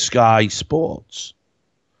of Sky Sports,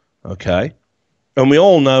 okay? And we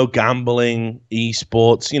all know gambling,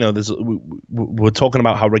 esports, you know, we're talking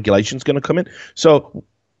about how regulation's going to come in. So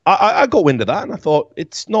I got wind of that, and I thought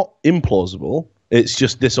it's not implausible. It's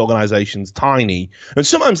just this organization's tiny. And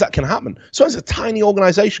sometimes that can happen. Sometimes a tiny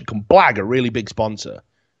organization can blag a really big sponsor.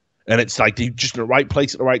 And it's like they're just in the right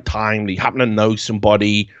place at the right time. They happen to know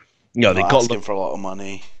somebody. You know, they got asking for a lot of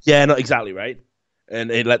money. Yeah, not exactly, right? and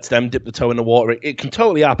it lets them dip the toe in the water. It can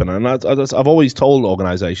totally happen. And I've always told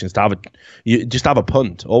organizations to just have a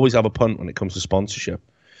punt. Always have a punt when it comes to sponsorship.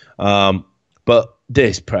 But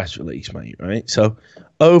this press release, mate, right? So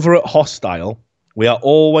over at Hostile, we are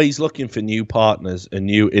always looking for new partners and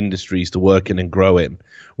new industries to work in and grow in.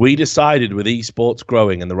 We decided with esports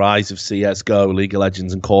growing and the rise of CSGO, League of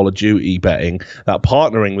Legends, and Call of Duty betting that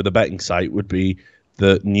partnering with a betting site would be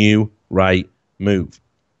the new right move.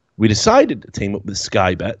 We decided to team up with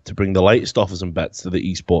Sky Bet to bring the latest offers and bets to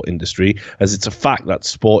the esport industry, as it's a fact that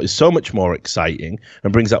sport is so much more exciting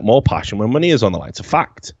and brings out more passion when money is on the line. It's a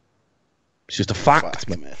fact. It's just a fact,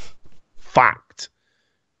 man. Fact.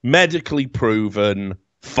 Medically proven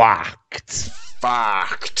fact.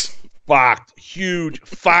 Fact. Fact. Huge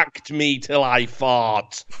fact me till I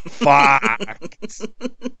fart. Fact.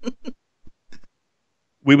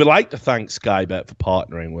 We would like to thank Sky Bet for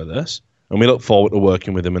partnering with us, and we look forward to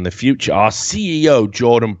working with them in the future. Our CEO,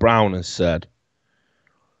 Jordan Brown, has said,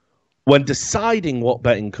 when deciding what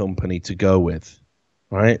betting company to go with,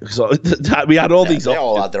 right? So we had all these They options.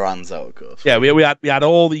 all had their hands out, of course. Yeah, we had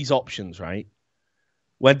all these options, right?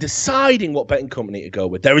 When deciding what betting company to go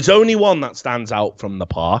with, there is only one that stands out from the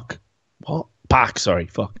park. What? Park, sorry.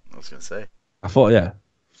 Fuck. I was going to say. I thought, yeah.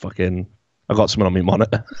 Fucking, I got someone on my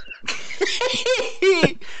monitor.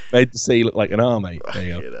 Made the C look like an R, mate. There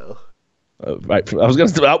you go. You know. Right, I was going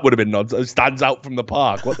to say that would have been nods. It stands out from the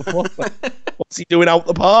park. What the fuck? Like, what's he doing out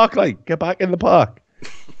the park? Like, get back in the park.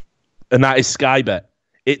 And that is Sky Bet.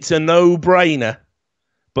 It's a no-brainer,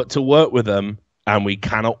 but to work with them, and we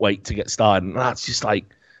cannot wait to get started. And that's just like,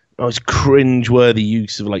 it's cringe-worthy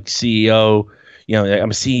use of like CEO. You know, I'm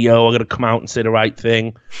a CEO. I'm going to come out and say the right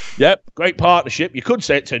thing. Yep, great partnership. You could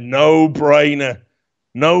say it's a no-brainer.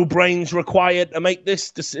 No brains required to make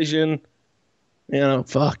this decision. You know,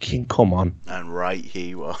 fucking come on. And right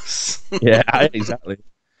he was. Yeah, exactly.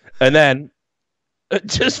 And then,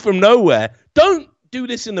 just from nowhere, don't do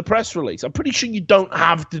this in the press release. I'm pretty sure you don't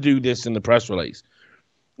have to do this in the press release.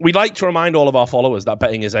 We'd like to remind all of our followers that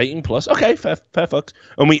betting is 18 plus. Okay, fair fucks.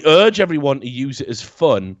 And we urge everyone to use it as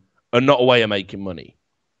fun and not a way of making money.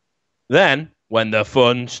 Then, when the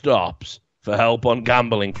fun stops, for help on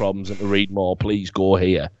gambling problems and to read more, please go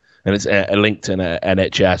here. And it's a link to an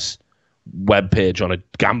NHS webpage on a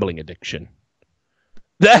gambling addiction.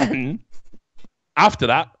 Then, after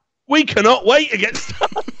that, we cannot wait to get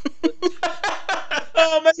started.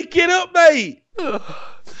 Oh, make it up, mate.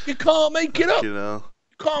 You can't make it up. You know.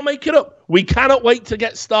 Can't make it up. We cannot wait to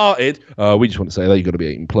get started. We just want to say that you've got to be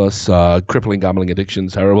 18 plus. Crippling gambling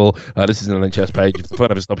addiction's terrible. This is an NHS page. If the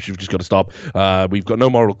fun ever stops, you've just got to stop. We've got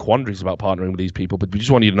no moral quandaries about partnering with these people, but we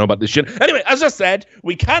just want you to know about this shit. Anyway, as I said,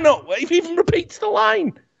 we cannot wait. He even repeats the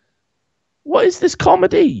line. What is this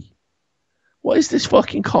comedy? What is this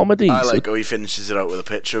fucking comedy? I like how he finishes it out with a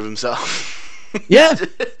picture of himself. Yeah.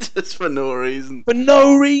 Just for no reason. For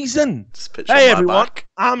no reason. Just picture Hey my everyone, back.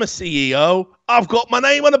 I'm a CEO. I've got my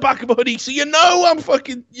name on the back of a hoodie, so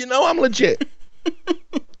I'm legit.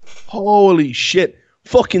 Holy shit.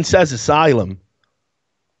 Fucking says asylum.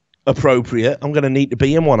 Appropriate. I'm going to need to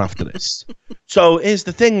be in one after this. So here's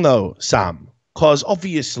the thing though, Sam. Because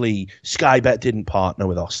obviously Sky Bet didn't partner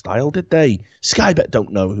with Hostile, did they? Sky Bet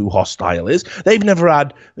don't know who Hostile is. They've never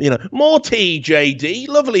had, more TJD,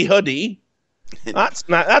 lovely hoodie. That's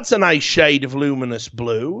a nice shade of luminous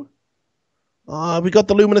blue. We got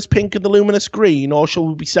the luminous pink and the luminous green, or shall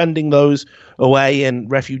we be sending those away in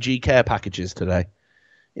refugee care packages today?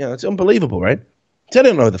 It's unbelievable, right? So I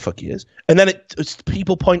don't know who the fuck he is. And then it's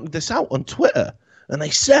people pointed this out on Twitter, and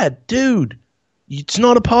they said, dude, it's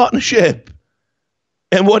not a partnership.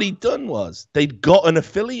 And what he'd done was they'd got an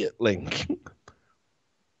affiliate link.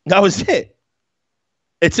 That was it.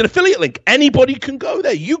 It's an affiliate link. Anybody can go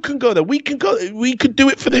there. You can go there. We can go. We could do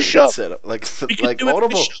it for the show. Like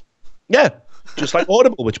Audible. Yeah, just like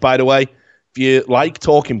Audible. Which, by the way, if you like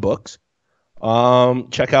talking books,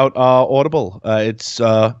 check out our Audible. It's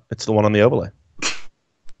the one on the overlay.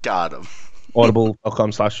 Got him.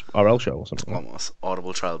 Audible.com/RL show or something. Almost.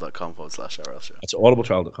 Audibletrial.com/RL show. It's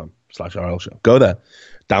audibletrial.com/RL show. Go there,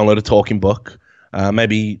 download a talking book.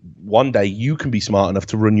 Maybe one day you can be smart enough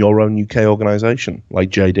to run your own UK organisation, like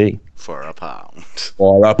JD. For £1.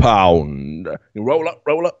 For £1. You roll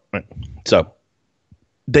up. Right. So,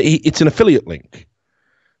 it's an affiliate link.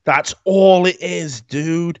 That's all it is,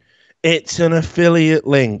 dude. It's an affiliate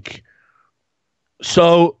link.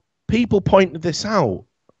 So, people pointed this out.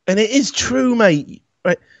 And it is true, mate.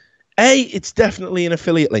 Right? It's definitely an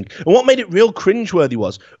affiliate link. And what made it real cringeworthy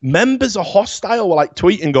was members of Hostile were like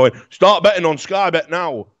tweeting going, start betting on Sky Bet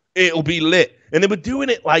now. It'll be lit. And they were doing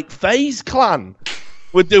it like FaZe Clan.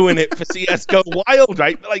 were doing it for CS:GO Wild,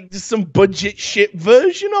 right? Like just some budget shit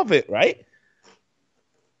version of it, right?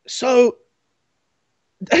 So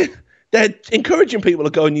they're encouraging people to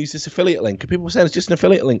go and use this affiliate link, and people were saying it's just an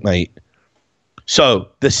affiliate link, mate. So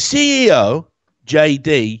the CEO,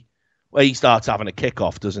 JD, well, he starts having a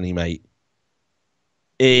kickoff, doesn't he, mate?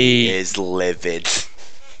 He is livid.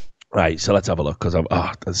 Right, so let's have a look, because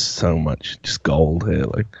there's so much just gold here.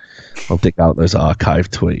 Like, I'll dig out those archive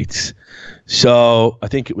tweets. So I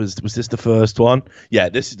think was this the first one? Yeah,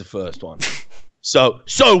 this is the first one. So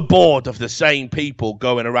bored of the same people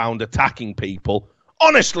going around attacking people.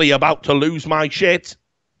 Honestly, about to lose my shit.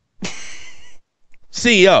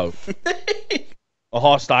 CEO, a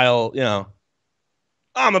hostile,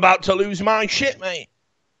 I'm about to lose my shit, mate.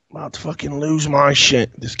 About to fucking lose my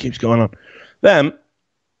shit. This keeps going on. Then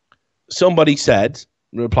somebody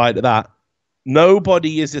replied to that,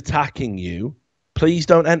 nobody is attacking you. Please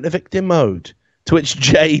don't enter victim mode. To which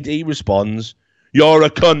JD responds, you're a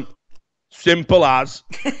cunt. Simple as.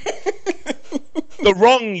 The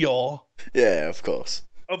wrong you're. Yeah, of course.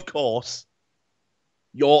 Of course.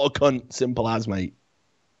 You're a cunt. Simple as, mate.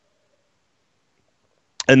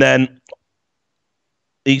 And then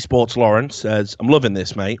Esports Lawrence says, I'm loving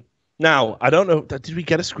this, mate. Now, I don't know, did we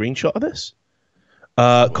get a screenshot of this?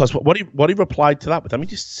 Because what he replied to that with, let me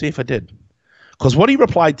just see if I did. Because what he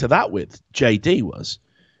replied to that with, JD, was,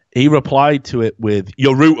 he replied to it with,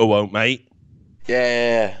 your router won't, mate.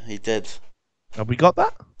 Yeah, he did. Have we got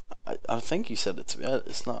that? I think you said it to me.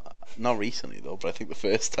 It's not recently, though, but I think the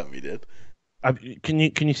first time he did. Can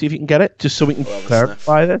you see if you can get it? Just so we can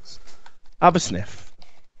clarify this? Have a sniff.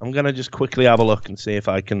 I'm going to just quickly have a look and see if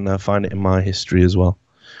I can find it in my history as well.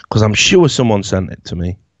 Because I'm sure someone sent it to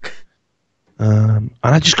me. And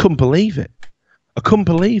I just couldn't believe it. I couldn't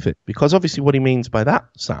believe it. Because obviously what he means by that,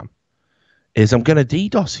 Sam, is I'm going to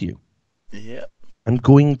DDoS you. Yeah. I'm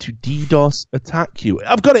going to DDoS attack you.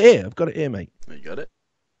 I've got it here, mate. You got it?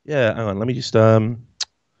 Yeah, hang on. Let me just...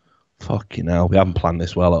 Fucking hell. We haven't planned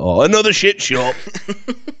this well at all. Another shit show.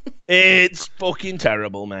 It's fucking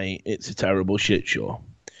terrible, mate. It's a terrible shit show.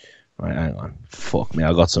 Right, hang on. Fuck me.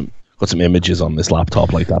 I got some images on this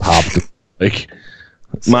laptop like that have like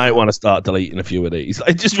might want to start deleting a few of these.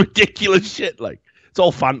 Like just ridiculous shit. Like it's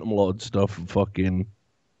all Phantom Lord stuff and fucking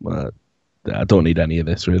I don't need any of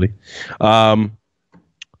this really. And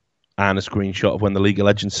a screenshot of when the League of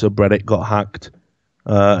Legends subreddit got hacked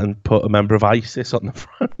and put a member of ISIS on the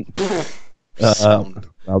front. That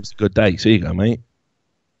was a good day. So you go, mate.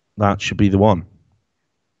 That should be the one.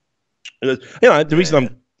 The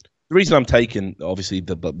reason I'm taking obviously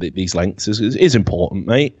these links is important,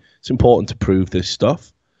 mate. It's important to prove this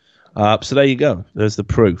stuff. So there you go. There's the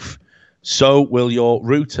proof. So will your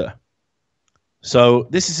router. So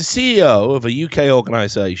this is the CEO of a UK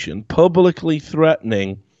organisation publicly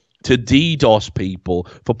threatening to DDoS people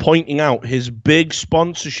for pointing out his big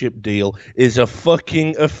sponsorship deal is a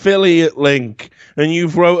fucking affiliate link, and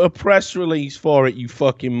you've wrote a press release for it, you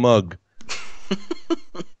fucking mug.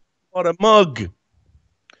 What a mug.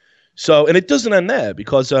 So, and it doesn't end there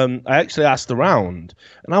because I actually asked around,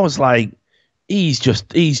 and I was like, he's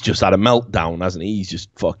just had a meltdown, hasn't he? He's just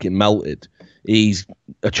fucking melted. He's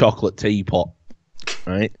a chocolate teapot,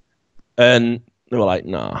 right? And they were like,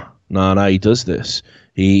 nah, he does this.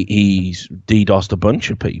 He's DDoSed a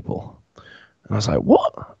bunch of people. And I was like,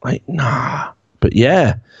 what? Like, nah. But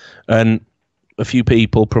yeah. And a few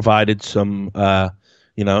people provided some,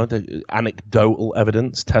 the anecdotal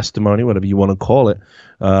evidence, testimony, whatever you want to call it.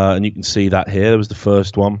 And you can see that here. There was the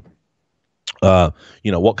first one.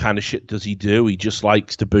 What kind of shit does he do? He just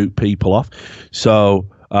likes to boot people off. So,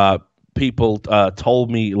 people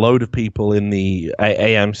told me, a load of people in the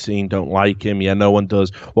AM scene don't like him. Yeah, no one does.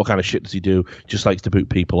 What kind of shit does he do? Just likes to boot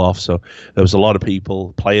people off. So there was a lot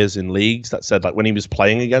of players in leagues that said like when he was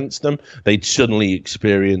playing against them, they'd suddenly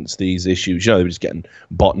experience these issues. They were just getting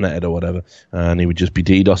botneted or whatever, and he would just be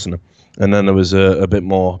DDoSing them. And then there was a bit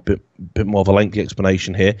more of a lengthy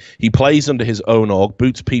explanation here. He plays under his own org,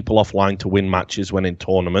 boots people offline to win matches when in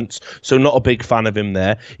tournaments. So not a big fan of him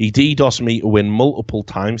there. He DDoSed me to win multiple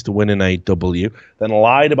times to win an AW, then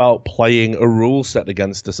lied about playing a rule set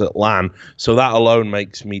against us at LAN. So that alone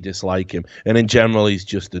makes me dislike him. And in general, he's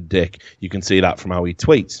just a dick. You can see that from how he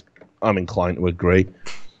tweets. I'm inclined to agree.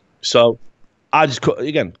 So I just,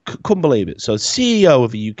 couldn't believe it. So CEO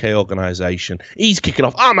of a UK organisation, he's kicking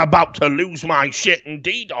off, I'm about to lose my shit and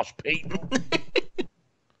DDoS people.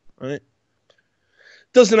 Right?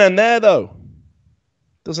 Doesn't end there, though.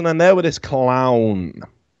 Doesn't end there with this clown.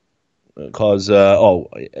 Because,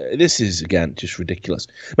 this is, again, just ridiculous.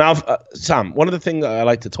 Now, Sam, one of the things that I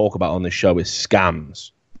like to talk about on this show is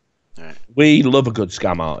scams. Right. We love a good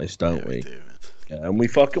scam artist, don't Yeah, we? do, mate. Yeah, and we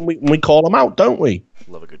call them out, don't we?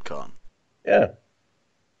 Love a good con. Yeah.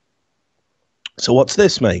 So what's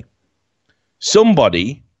this, mate?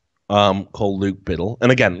 Somebody called Luke Biddle,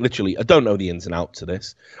 and again, literally, I don't know the ins and outs of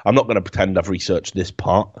this. I'm not going to pretend I've researched this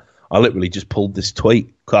part. I literally just pulled this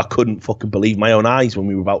tweet because I couldn't fucking believe my own eyes when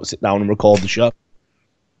we were about to sit down and record the show.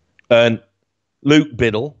 And Luke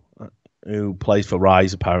Biddle, who plays for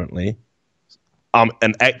Rise apparently,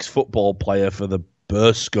 an ex-football player for the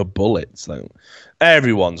Bursker Bullets. So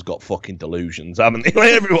everyone's got fucking delusions, haven't they?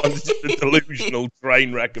 Like, everyone's just a delusional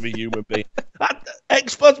train wreck of a human being.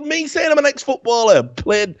 Me saying I'm an ex-footballer,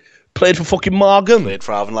 played for fucking Margam. Played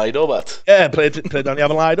for Avon Lido, but Yeah, played on the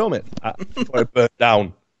Avon Lido, mate. Before it burnt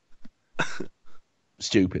down.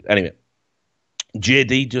 Stupid. Anyway,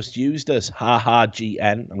 JD just used us.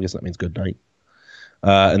 GN. I'm guessing that means good night.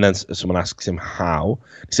 And then someone asks him how.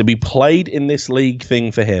 He said, we played in this league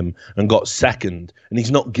thing for him and got second, and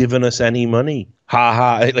he's not given us any money.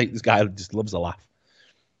 Like, this guy just loves a laugh.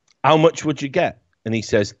 How much would you get? And he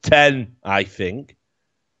says, 10, I think.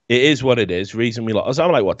 It is what it is. Reason we lost.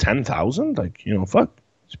 I'm like, what, 10,000? Like, fuck.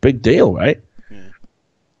 It's a big deal, right? Yeah.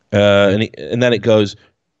 And then it goes,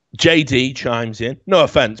 JD chimes in. No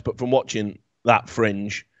offense, but from watching that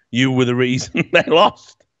fringe, you were the reason they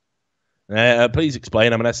lost. Please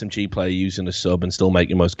explain. I'm an SMG player using a sub and still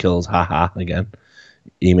making most kills. Again.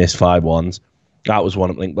 He missed 5 ones. That was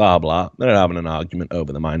one up link, blah, blah. They're having an argument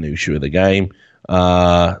over the minutiae of the game.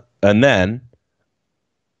 And then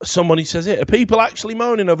somebody says, are people actually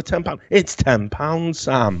moaning over £10? It's £10,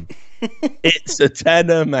 Sam. It's a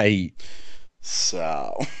tenner, mate.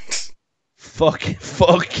 So...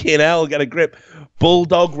 Fucking hell, get a grip.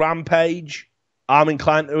 Bulldog Rampage. I'm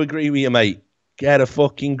inclined to agree with you, mate. Get a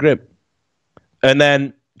fucking grip. And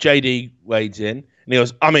then JD wades in and he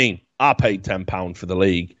goes, I paid £10 for the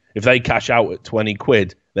league. If they cash out at 20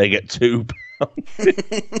 quid, they get £2.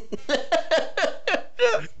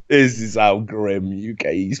 This is how grim UK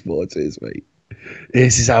esports is, mate.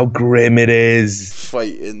 This is how grim it is.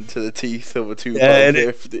 Fighting to the teeth over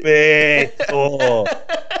 £2.50. Mate. Oh.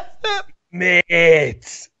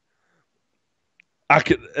 Mate. I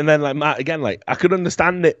could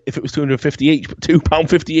understand it if it was 250 each, but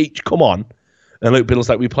 £2.50 each, come on. And Luke Biddle's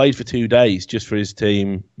like, we played for 2 days just for his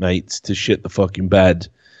team mates to shit the fucking bed.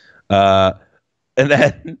 And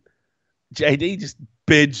then JD just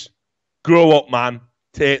bids, grow up, man,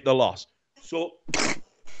 take the loss. So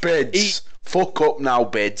Bids, fuck up now,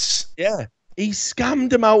 Bids. Yeah. He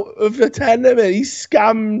scammed him out of a tenner, mate. He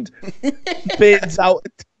scammed bids out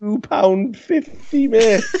of £2.50,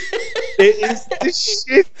 mate. It is the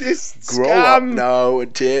shittest Grow scam. up now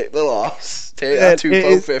and take the loss. Take that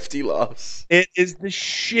 £2.50 loss. It is the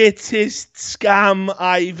shittest scam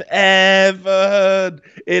I've ever heard.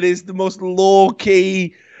 It is the most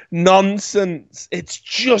low-key nonsense. It's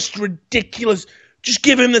just ridiculous. Just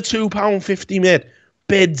give him the £2.50, mate.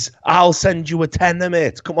 Bids, I'll send you a tenner,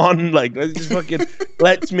 mate. Come on, like,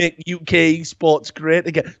 let's make UK sports great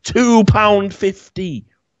again. £2.50.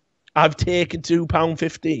 I've taken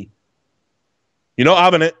 £2.50. You're not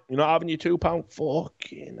having it. You're not having your £2.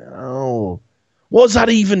 Fucking hell. What does that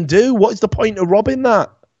even do? What is the point of robbing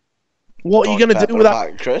that? What are you going to do with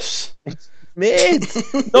that? Chris? Mate,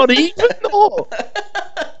 not even, no.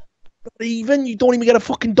 Not even. You don't even get a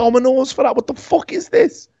fucking Domino's for that. What the fuck is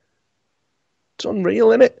this? It's unreal,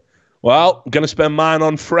 innit? Well, I'm going to spend mine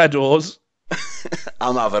on Freddo's.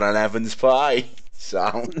 I'm having an Evans pie.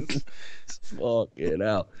 Sound. Fucking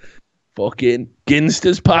hell. Fucking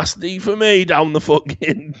Ginster's pasty for me down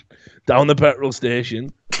the petrol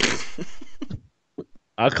station.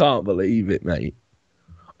 I can't believe it, mate.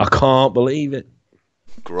 I can't believe it.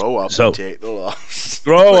 Grow up and take the loss.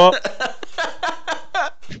 Grow up.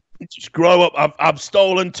 Just grow up. I've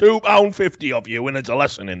stolen £2.50 of you, and there's a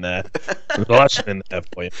lesson in there. There's a lesson in there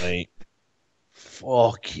for you, mate.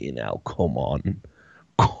 Fucking hell, come on.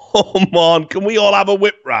 Come on, can we all have a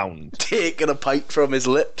whip round? Taking a pint from his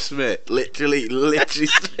lips, mate. Literally. Imagine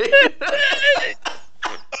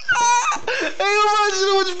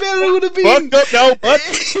how much better it would have been. Fuck up now, bud.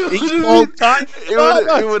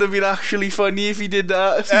 It would have been actually funny if he did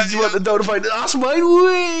that. As soon as he went down to find it, that's mine,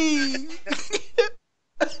 way.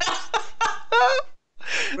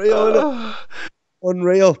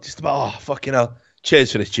 Unreal. Just about, fucking hell.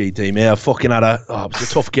 Cheers for this, GD, mate. I fucking had it was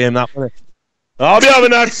a tough game, that, wasn't it? I'll be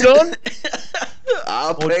having that, son.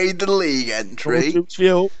 I paid the league entry.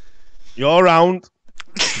 You're round.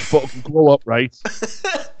 Fucking grow up, right?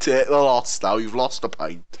 Take the loss now. You've lost a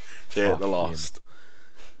pint. Take the loss.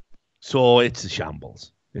 So it's a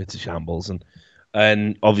shambles. It's a shambles. And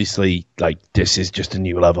And obviously, like, this is just a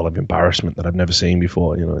new level of embarrassment that I've never seen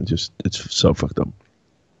before. You know, it's so fucked up.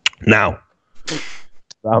 Now,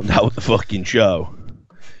 round out the fucking show.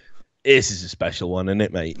 This is a special one, isn't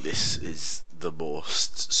it, mate? This is the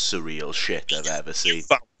most surreal shit I've ever seen.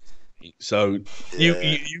 So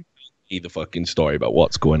you the fucking story about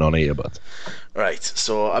what's going on here, but right.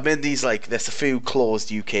 So I'm in these there's a few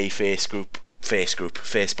closed UK Facebook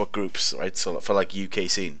groups, right? So for like UK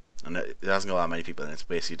scene, and it hasn't got that many people in it. It's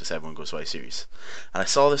basically just everyone goes by series. And I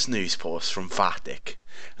saw this news post from Vatic,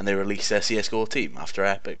 and they released their CS:GO team after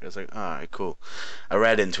Epic. I was like, all right, cool. I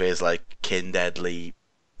read into it as like Kin Deadly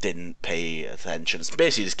didn't pay attention. It's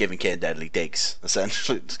basically just giving Kin Deadly digs,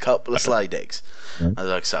 essentially, just a couple of sly digs. I was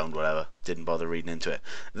like, sound whatever. Didn't bother reading into it.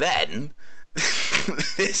 Then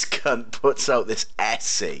this cunt puts out this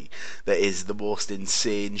essay that is the most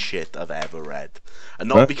insane shit I've ever read, and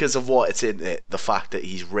not because of what it's in it, the fact that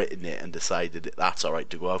he's written it and decided that that's all right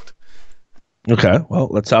to go out. Okay, well,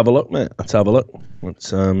 let's have a look, mate. Let's have a look.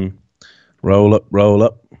 Let's roll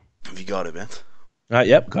up. Have you got it, mate?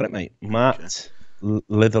 Yep, got it, mate. Matt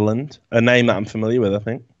Litherland, a name that I'm familiar with, I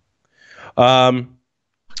think. Hang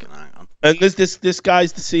on. And this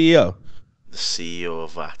guy's the CEO. The CEO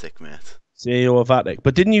of Vatic, mate. CEO of Vatic.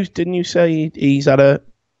 But didn't you say he's had a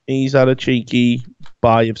cheeky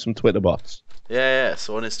buy of some Twitter bots? Yeah.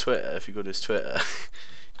 So on his Twitter, if you go to his Twitter,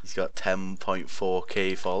 he's got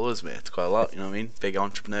 10.4k followers, mate. It's quite a lot, you know what I mean? Big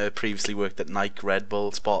entrepreneur, previously worked at Nike, Red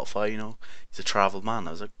Bull, Spotify, you know. He's a travelled man.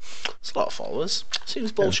 I was like, it's a lot of followers.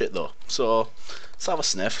 Seems bullshit though. So let's have a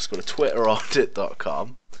sniff. Let's go to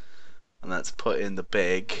twitteraudit.com and let's put in the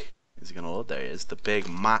big. Is he gonna load? There he is. The big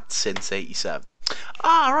Matt since 87.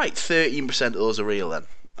 Ah, right. 13% of those are real then,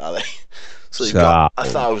 are they? So you've got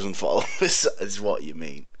 1,000 followers. Is what you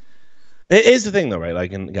mean? It is the thing though, right?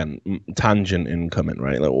 Like, again, tangent incoming,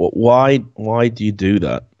 right? Like, why do you do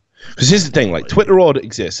that? Because here's the thing, like, Twitter audit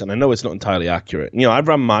exists, and I know it's not entirely accurate. You know, I've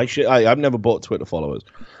run my shit. I've never bought Twitter followers.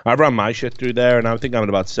 I've run my shit through there, and I think I'm at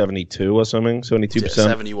about 72 or something, 72%.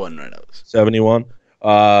 71 right now. 71.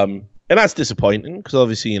 And that's disappointing, because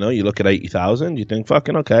obviously, you know, you look at 80,000, you think,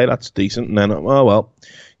 fucking, okay, that's decent, and then, oh, well,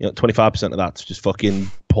 you know, 25% of that's just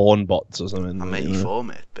fucking porn bots or something. I'm 84,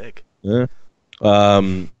 mate, big. Yeah.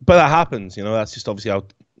 But that happens, you know, that's just obviously how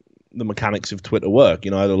the mechanics of Twitter work.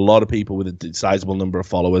 You know, a lot of people with a sizable number of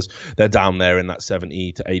followers, they're down there in that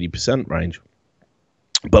 70 to 80% range.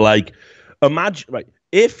 But like, imagine, right,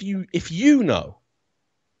 if you know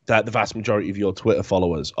that the vast majority of your Twitter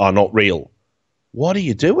followers are not real, what are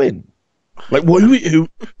you doing? Like, who are you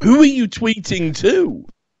tweeting to?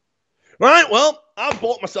 Right, well, I've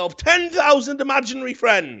bought myself 10,000 imaginary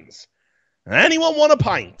friends. Anyone want a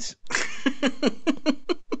pint?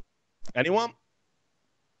 Anyone?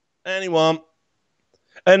 And,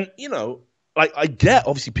 you know, like, I get,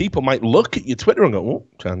 obviously, people might look at your Twitter and go, oh,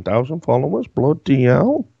 10,000 followers, bloody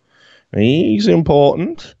hell. He's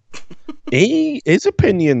important. His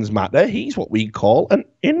opinions matter. He's what we call an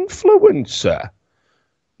influencer.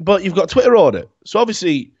 But you've got Twitter audit. So,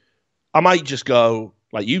 obviously, I might just go,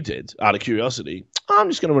 like you did, out of curiosity, I'm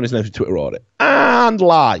just going to run his name for Twitter audit. And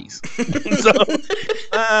lies. So,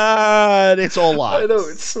 it's all lies. I know,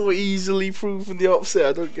 it's so easily proven the opposite.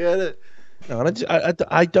 I don't get it. No,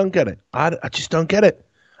 I don't get it. I just don't get it.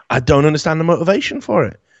 I don't understand the motivation for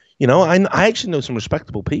it. You know, I actually know some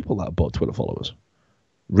respectable people that have bought Twitter followers.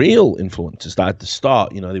 Real influencers that at the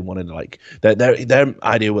start, you know, they wanted to, like, their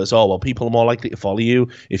idea was, oh, well, people are more likely to follow you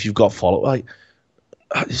if you've got followers. Like,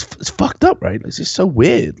 it's fucked up, right? It's just so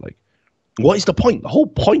weird. Like, what is the point? The whole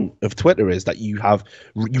point of Twitter is that you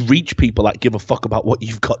reach people that give a fuck about what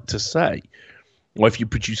you've got to say. Or if you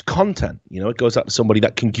produce content, you know, it goes out to somebody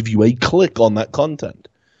that can give you a click on that content.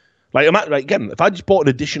 Like, again, if I just bought an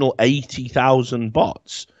additional 80,000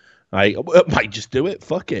 bots, I might just do it.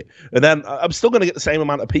 Fuck it. And then I'm still going to get the same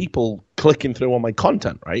amount of people clicking through on my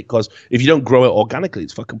content, right? Because if you don't grow it organically,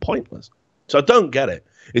 it's fucking pointless. So I don't get it.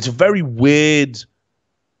 It's a very weird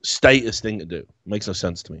status thing to do. It makes no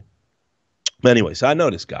sense to me. But anyway, so I know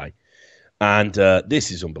this guy. And this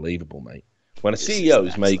is unbelievable, mate. When a CEO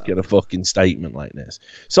is making a fucking statement like this.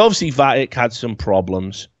 So obviously Vatic had some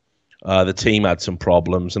problems. The team had some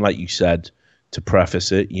problems. And like you said, to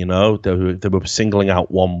preface it, you know, they were singling out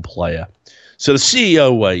one player. So the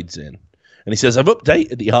CEO wades in and he says, I've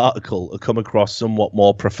updated the article to come across somewhat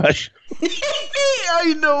more professional.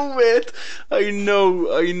 I know, mate. I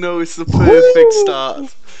know. It's the perfect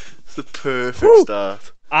start. It's the perfect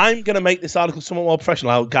start. I'm going to make this article somewhat more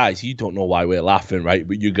professional. Now, guys, you don't know why we're laughing, right?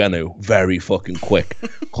 But you're going to very fucking quick.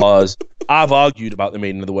 Because I've argued about the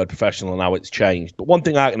meaning of the word professional and how it's changed. But one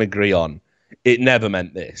thing I can agree on, it never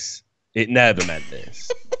meant this. It never meant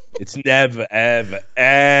this. It's never, ever,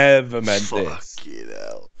 ever meant this. Fucking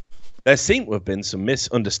hell. There seemed to have been some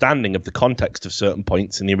misunderstanding of the context of certain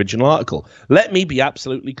points in the original article. Let me be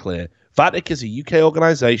absolutely clear. VATIC is a UK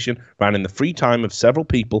organisation run in the free time of several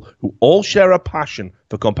people who all share a passion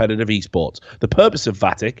for competitive esports. The purpose of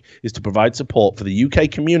VATIC is to provide support for the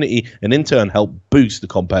UK community and in turn help boost the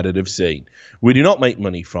competitive scene. We do not make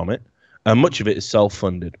money from it, and much of it is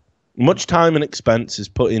self-funded. Much time and expense is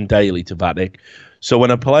put in daily to VATIC, so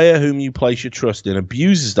when a player whom you place your trust in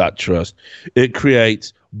abuses that trust, it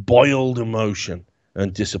creates boiled emotion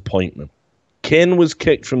and disappointment. Kin was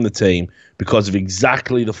kicked from the team because of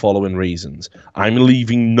exactly the following reasons. I'm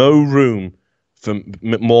leaving no room for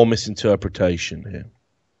more misinterpretation here.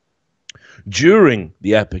 During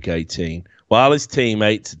the Epic 18, while his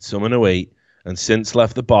teammates had something to eat and since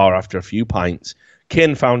left the bar after a few pints,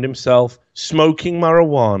 Kin found himself smoking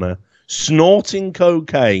marijuana, snorting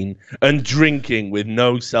cocaine, and drinking with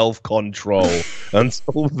no self-control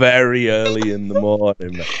until very early in the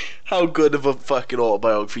morning. How good of a fucking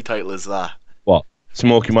autobiography title is that? What?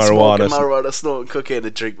 Smoking marijuana. Smoking marijuana, snorting cocaine,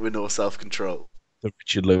 and drink with no self-control. The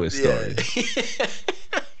Richard Lewis story. Yeah.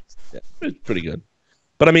 Yeah, it's pretty good.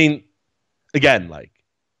 But I mean, again, like,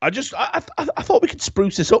 I thought we could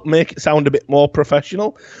spruce this up, make it sound a bit more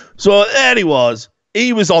professional. So there he was.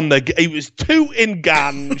 He was tooting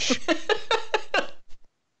ganj,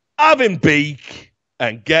 having beak,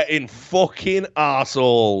 and getting fucking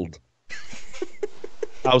arseholed.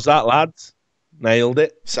 How's that, lads? Nailed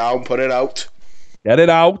it. Sound, put it out. Get it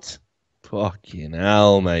out. Fucking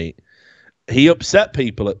hell, mate. He upset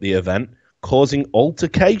people at the event, causing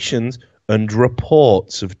altercations and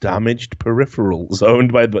reports of damaged peripherals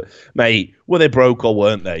owned by the... Mate, were they broke or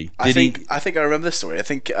weren't they? I think I remember this story. I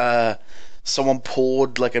think someone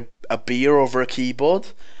poured like a beer over a keyboard,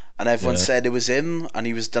 and everyone said it was him, and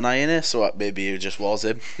he was denying it. So maybe it just was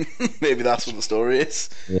him. Maybe that's what the story is.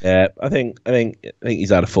 Yeah, I think he's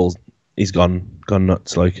had a full. He's gone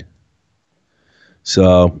nuts, like.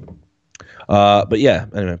 So, but yeah.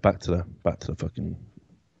 Anyway, back to the fucking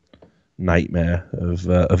nightmare of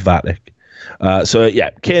VATIC. So yeah,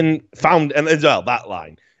 Kin found, and as well that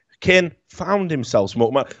line, Kin found himself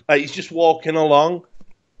smoking. Like, he's just walking along.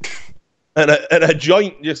 And a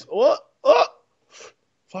joint just, what?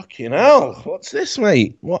 Fucking hell. What's this,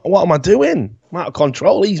 mate? What am I doing? I'm out of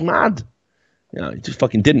control. He's mad. You know, he just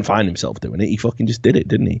fucking didn't find himself doing it. He fucking just did it,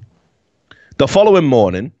 didn't he? The following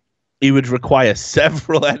morning, he would require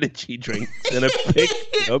several energy drinks and a pick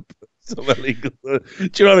up some illegal. Do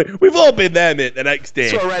you know what I mean? We've all been there, mate, the next day.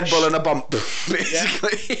 So a Red Bull and a bump,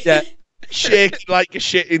 basically. Yeah. Shaking like a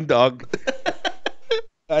shitting dog.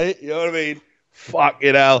 Right? You know what I mean?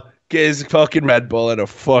 Fucking hell. Get his fucking Red Bull and a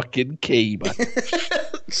fucking key, man.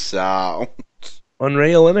 So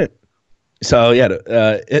unreal, isn't it? So yeah,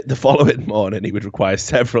 the following morning he would require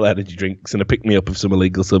several energy drinks and a pick-me-up of some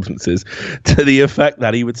illegal substances, to the effect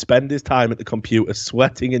that he would spend his time at the computer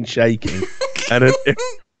sweating and shaking, and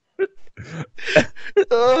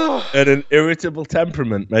an irritable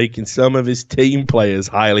temperament, making some of his team players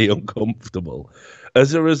highly uncomfortable.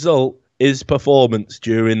 As a result, his performance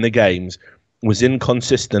during the games was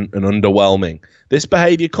inconsistent and underwhelming. This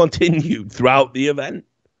behaviour continued throughout the event.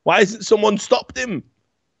 Why hasn't someone stopped him?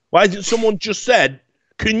 Why hasn't someone just said,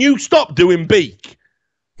 can you stop doing beak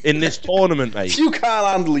in this tournament, mate? If you can't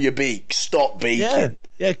handle your beak, stop beaking.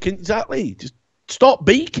 Yeah, exactly. Just stop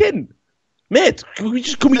beaking. Mate, can we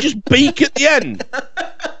just beak at the end?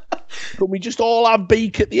 Can we just all have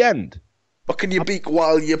beak at the end? Or can you beak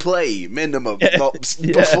while you play? Minimum, not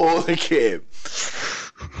before the game.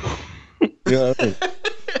 You know what I mean?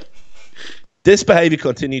 This behaviour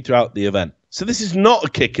continued throughout the event. So this is not a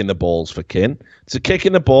kick in the balls for Kin. It's a kick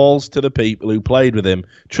in the balls to the people who played with him,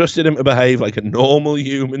 trusted him to behave like a normal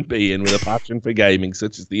human being with a passion for gaming,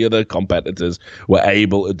 such as the other competitors were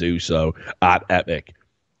able to do so at Epic.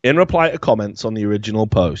 In reply to comments on the original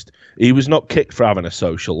post, he was not kicked for having a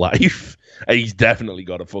social life. He's definitely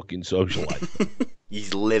got a fucking social life.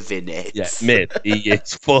 He's living it. Yeah, mate,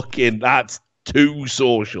 it's fucking, that's too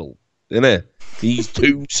social, isn't it? He's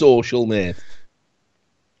too social, mate.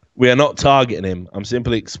 We are not targeting him. I'm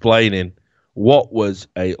simply explaining what was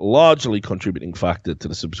a largely contributing factor to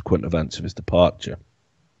the subsequent events of his departure.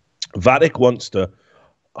 VATIC wants to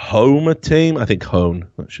home a team. I think hone,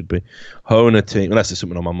 that should be. Hone a team. Unless there's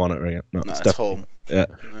something on my monitor again. No, it's home. Yeah.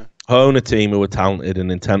 Hone a team who are talented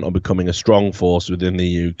and intent on becoming a strong force within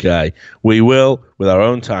the UK. We will, with our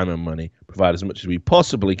own time and money, provide as much as we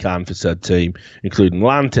possibly can for said team, including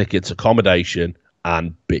land tickets, accommodation,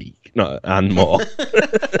 and and more.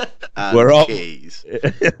 And We're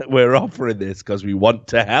offering this because we want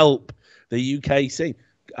to help the UK scene.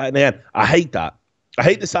 And again, I hate that. I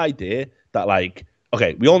hate this idea that, like,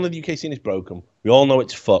 okay, we all know the UK scene is broken. We all know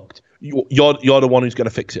it's fucked. You're the one who's going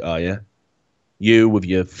to fix it, are you? You with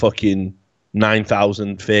your fucking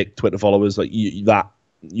 9,000 fake Twitter followers, like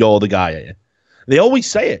you're the guy, are you? They always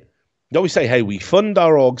say it. They always say, hey, we fund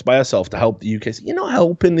our orgs by ourselves to help the UK scene. You're not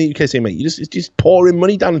helping the UK scene, mate. It's just pouring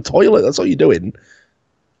money down the toilet. That's all you're doing.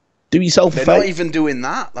 Do yourself a favor. They're not even doing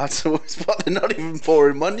that. That's what they're not even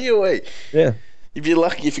pouring money away. Yeah. If you're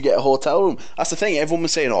lucky, if you get a hotel room. That's the thing. Everyone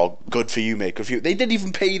was saying, "Oh, good for you, mate. Good for you." They didn't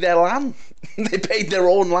even pay their land. They paid their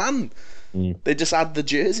own land. They just had the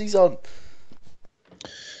jerseys on.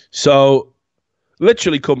 So,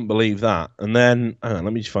 literally couldn't believe that. And then, hang on,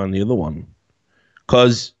 let me just find the other one,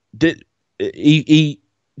 because he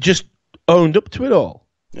just owned up to it all.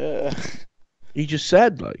 Yeah. He just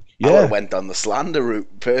said, like, I yeah. went down the slander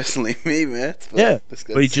route personally, me, mate. But yeah. This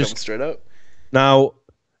But he guy's just straight up. Now,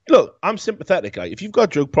 look, I'm sympathetic. Like, if you've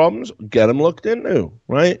got drug problems, get them looked into,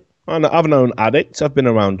 right? I've known addicts. I've been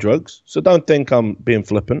around drugs, so don't think I'm being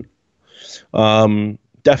flippant.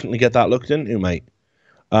 Definitely get that looked into, mate.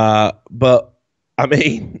 But I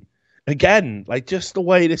mean, again, like, just the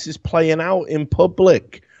way this is playing out in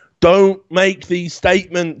public. Don't make these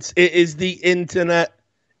statements. It is the internet.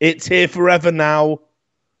 It's here forever now.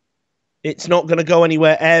 It's not going to go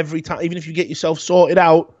anywhere every time. Even if you get yourself sorted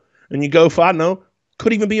out and you go for, I don't know,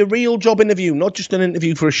 could even be a real job interview, not just an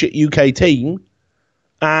interview for a shit UK team.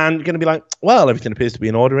 And you're going to be like, well, everything appears to be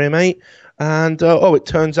in order here, mate. And, it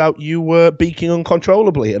turns out you were beaking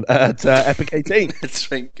uncontrollably at Epic 18.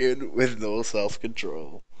 Drinking with no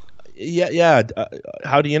self-control. Yeah.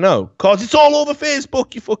 How do you know? Because it's all over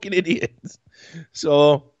Facebook, you fucking idiots.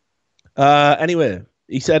 So, anyway,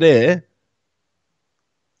 he said here,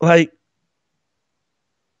 like,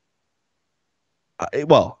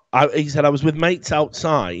 he said, I was with mates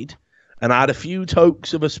outside and I had a few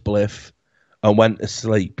tokes of a spliff and went to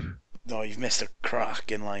sleep. No, you've missed a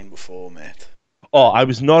cracking line before, mate. Oh, I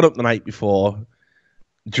was not up the night before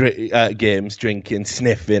games, drinking,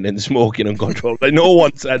 sniffing and smoking uncontrollably. No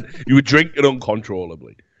one said you were drinking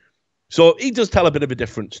uncontrollably. So he does tell a bit of a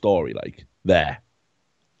different story, like, there.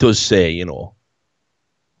 Does say,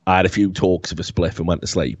 I had a few talks of a spliff and went to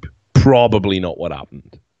sleep. Probably not what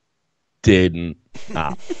happened. Didn't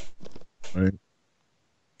happen. Right?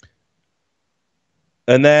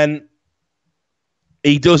 And then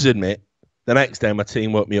he does admit the next day my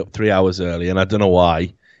team woke me up 3 hours early, and I don't know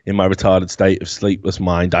why, in my retarded state of sleepless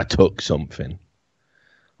mind, I took something.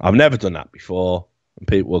 I've never done that before, and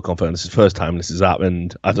people will confirm this is the first time this has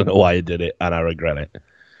happened. I don't know why I did it, and I regret it.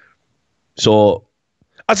 So,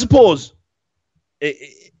 I suppose,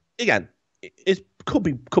 it could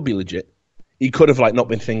be legit. He could have, like, not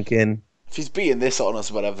been thinking. If he's being this honest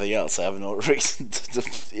about everything else, I have no reason to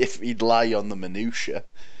if he'd lie on the minutiae.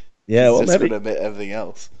 Yeah, well, he's maybe. going to admit everything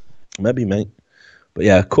else. Maybe, mate. But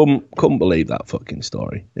yeah, couldn't believe that fucking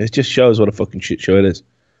story. It just shows what a fucking shit show it is.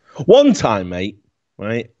 One time, mate,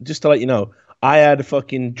 right, just to let you know, I had a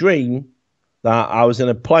fucking dream that I was in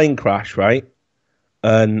a plane crash, right?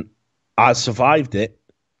 And I survived it,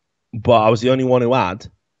 but I was the only one who had.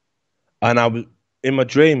 And in my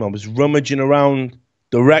dream, I was rummaging around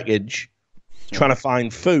the wreckage trying to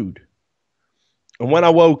find food. And when I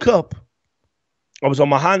woke up, I was on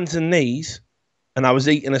my hands and knees and I was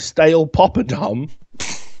eating a stale poppadom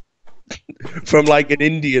from like an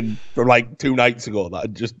Indian from like 2 nights ago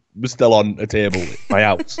that just was still on a table at my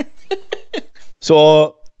house.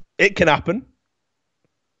 So it can happen.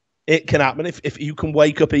 It can happen. If you can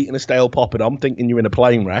wake up eating a stale poppadom thinking you're in a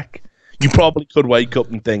plane wreck, you probably could wake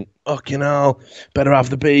up and think, better have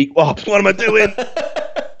the beak. Oh, what am I doing?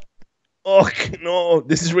 Oh, no,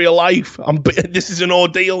 this is real life. This is an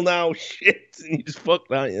ordeal now. Shit. And you just fuck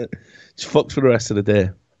that. Yeah. Just fucked for the rest of the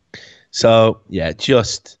day. So, yeah,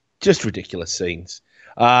 just ridiculous scenes.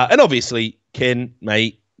 And obviously, Kin,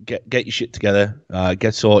 mate, get your shit together.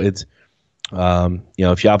 Get sorted.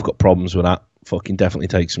 If you have got problems with that, fucking definitely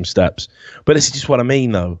take some steps. But this is just what I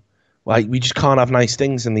mean, though. Like, we just can't have nice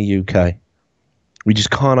things in the UK. We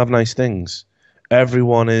just can't have nice things.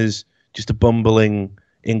 Everyone is just a bumbling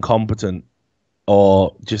incompetent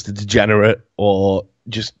or just a degenerate or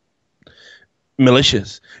just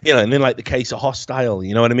malicious, and then like the case of Hostile,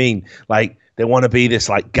 you know what I mean? Like they want to be this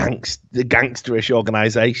like gangsterish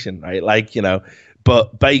organization, right? Like,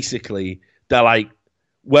 but basically they're like,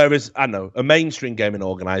 whereas I don't know, a mainstream gaming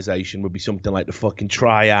organization would be something like the fucking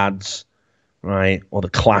Triads, right? Or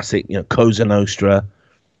the classic, Cosa Nostra.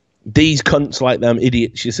 These cunts like them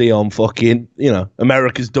idiots you see on fucking,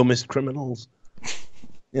 America's Dumbest Criminals.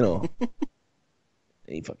 He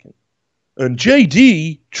fucking And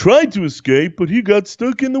JD tried to escape, but he got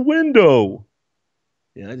stuck in the window.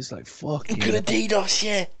 Yeah, just like, fuck I'm you. gonna DDoS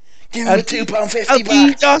you. Give him a £2.50 I'll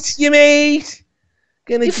back. DDoS you, mate.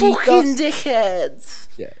 Gonna You DDoS. fucking dickheads.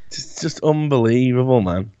 Yeah, it's just unbelievable,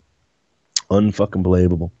 man. Unfucking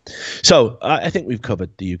believable. So, I think we've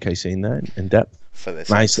covered the UK scene there in depth. For this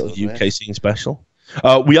Nice episode, little UK scene special.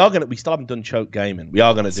 We still haven't done Choke Gaming. We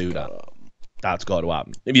are gonna do that. That's got to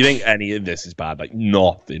happen. If you think any of this is bad, like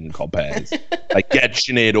nothing compares. Like get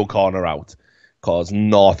Sinead O'Connor out, cause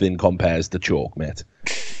nothing compares to Choke, mate.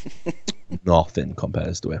 Nothing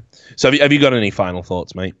compares to it. So have you got any final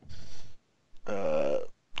thoughts, mate?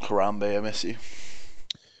 Harambe, I miss you.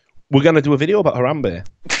 We're gonna do a video about Harambe.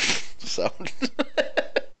 Sound.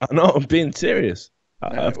 No, I'm being serious.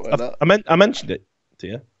 No, why not? I mentioned it to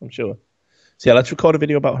you, I'm sure. So yeah, let's record a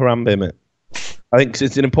video about Harambe, mate. I think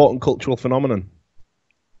it's an important cultural phenomenon.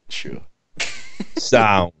 Sure.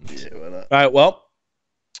 Sound. Yeah, why not? All right, well,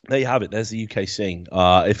 there you have it. There's the UK scene.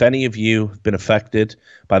 If any of you have been affected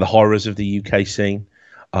by the horrors of the UK scene,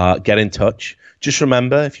 get in touch. Just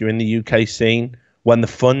remember, if you're in the UK scene, when the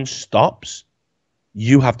fun stops,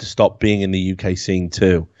 you have to stop being in the UK scene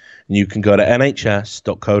too. And you can go to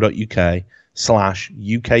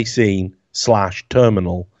nhs.co.uk/UK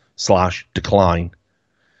scene/terminal/decline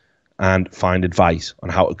and find advice on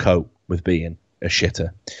how to cope with being a shitter.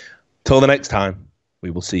 Till the next time, we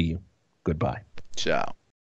will see you. Goodbye. Ciao.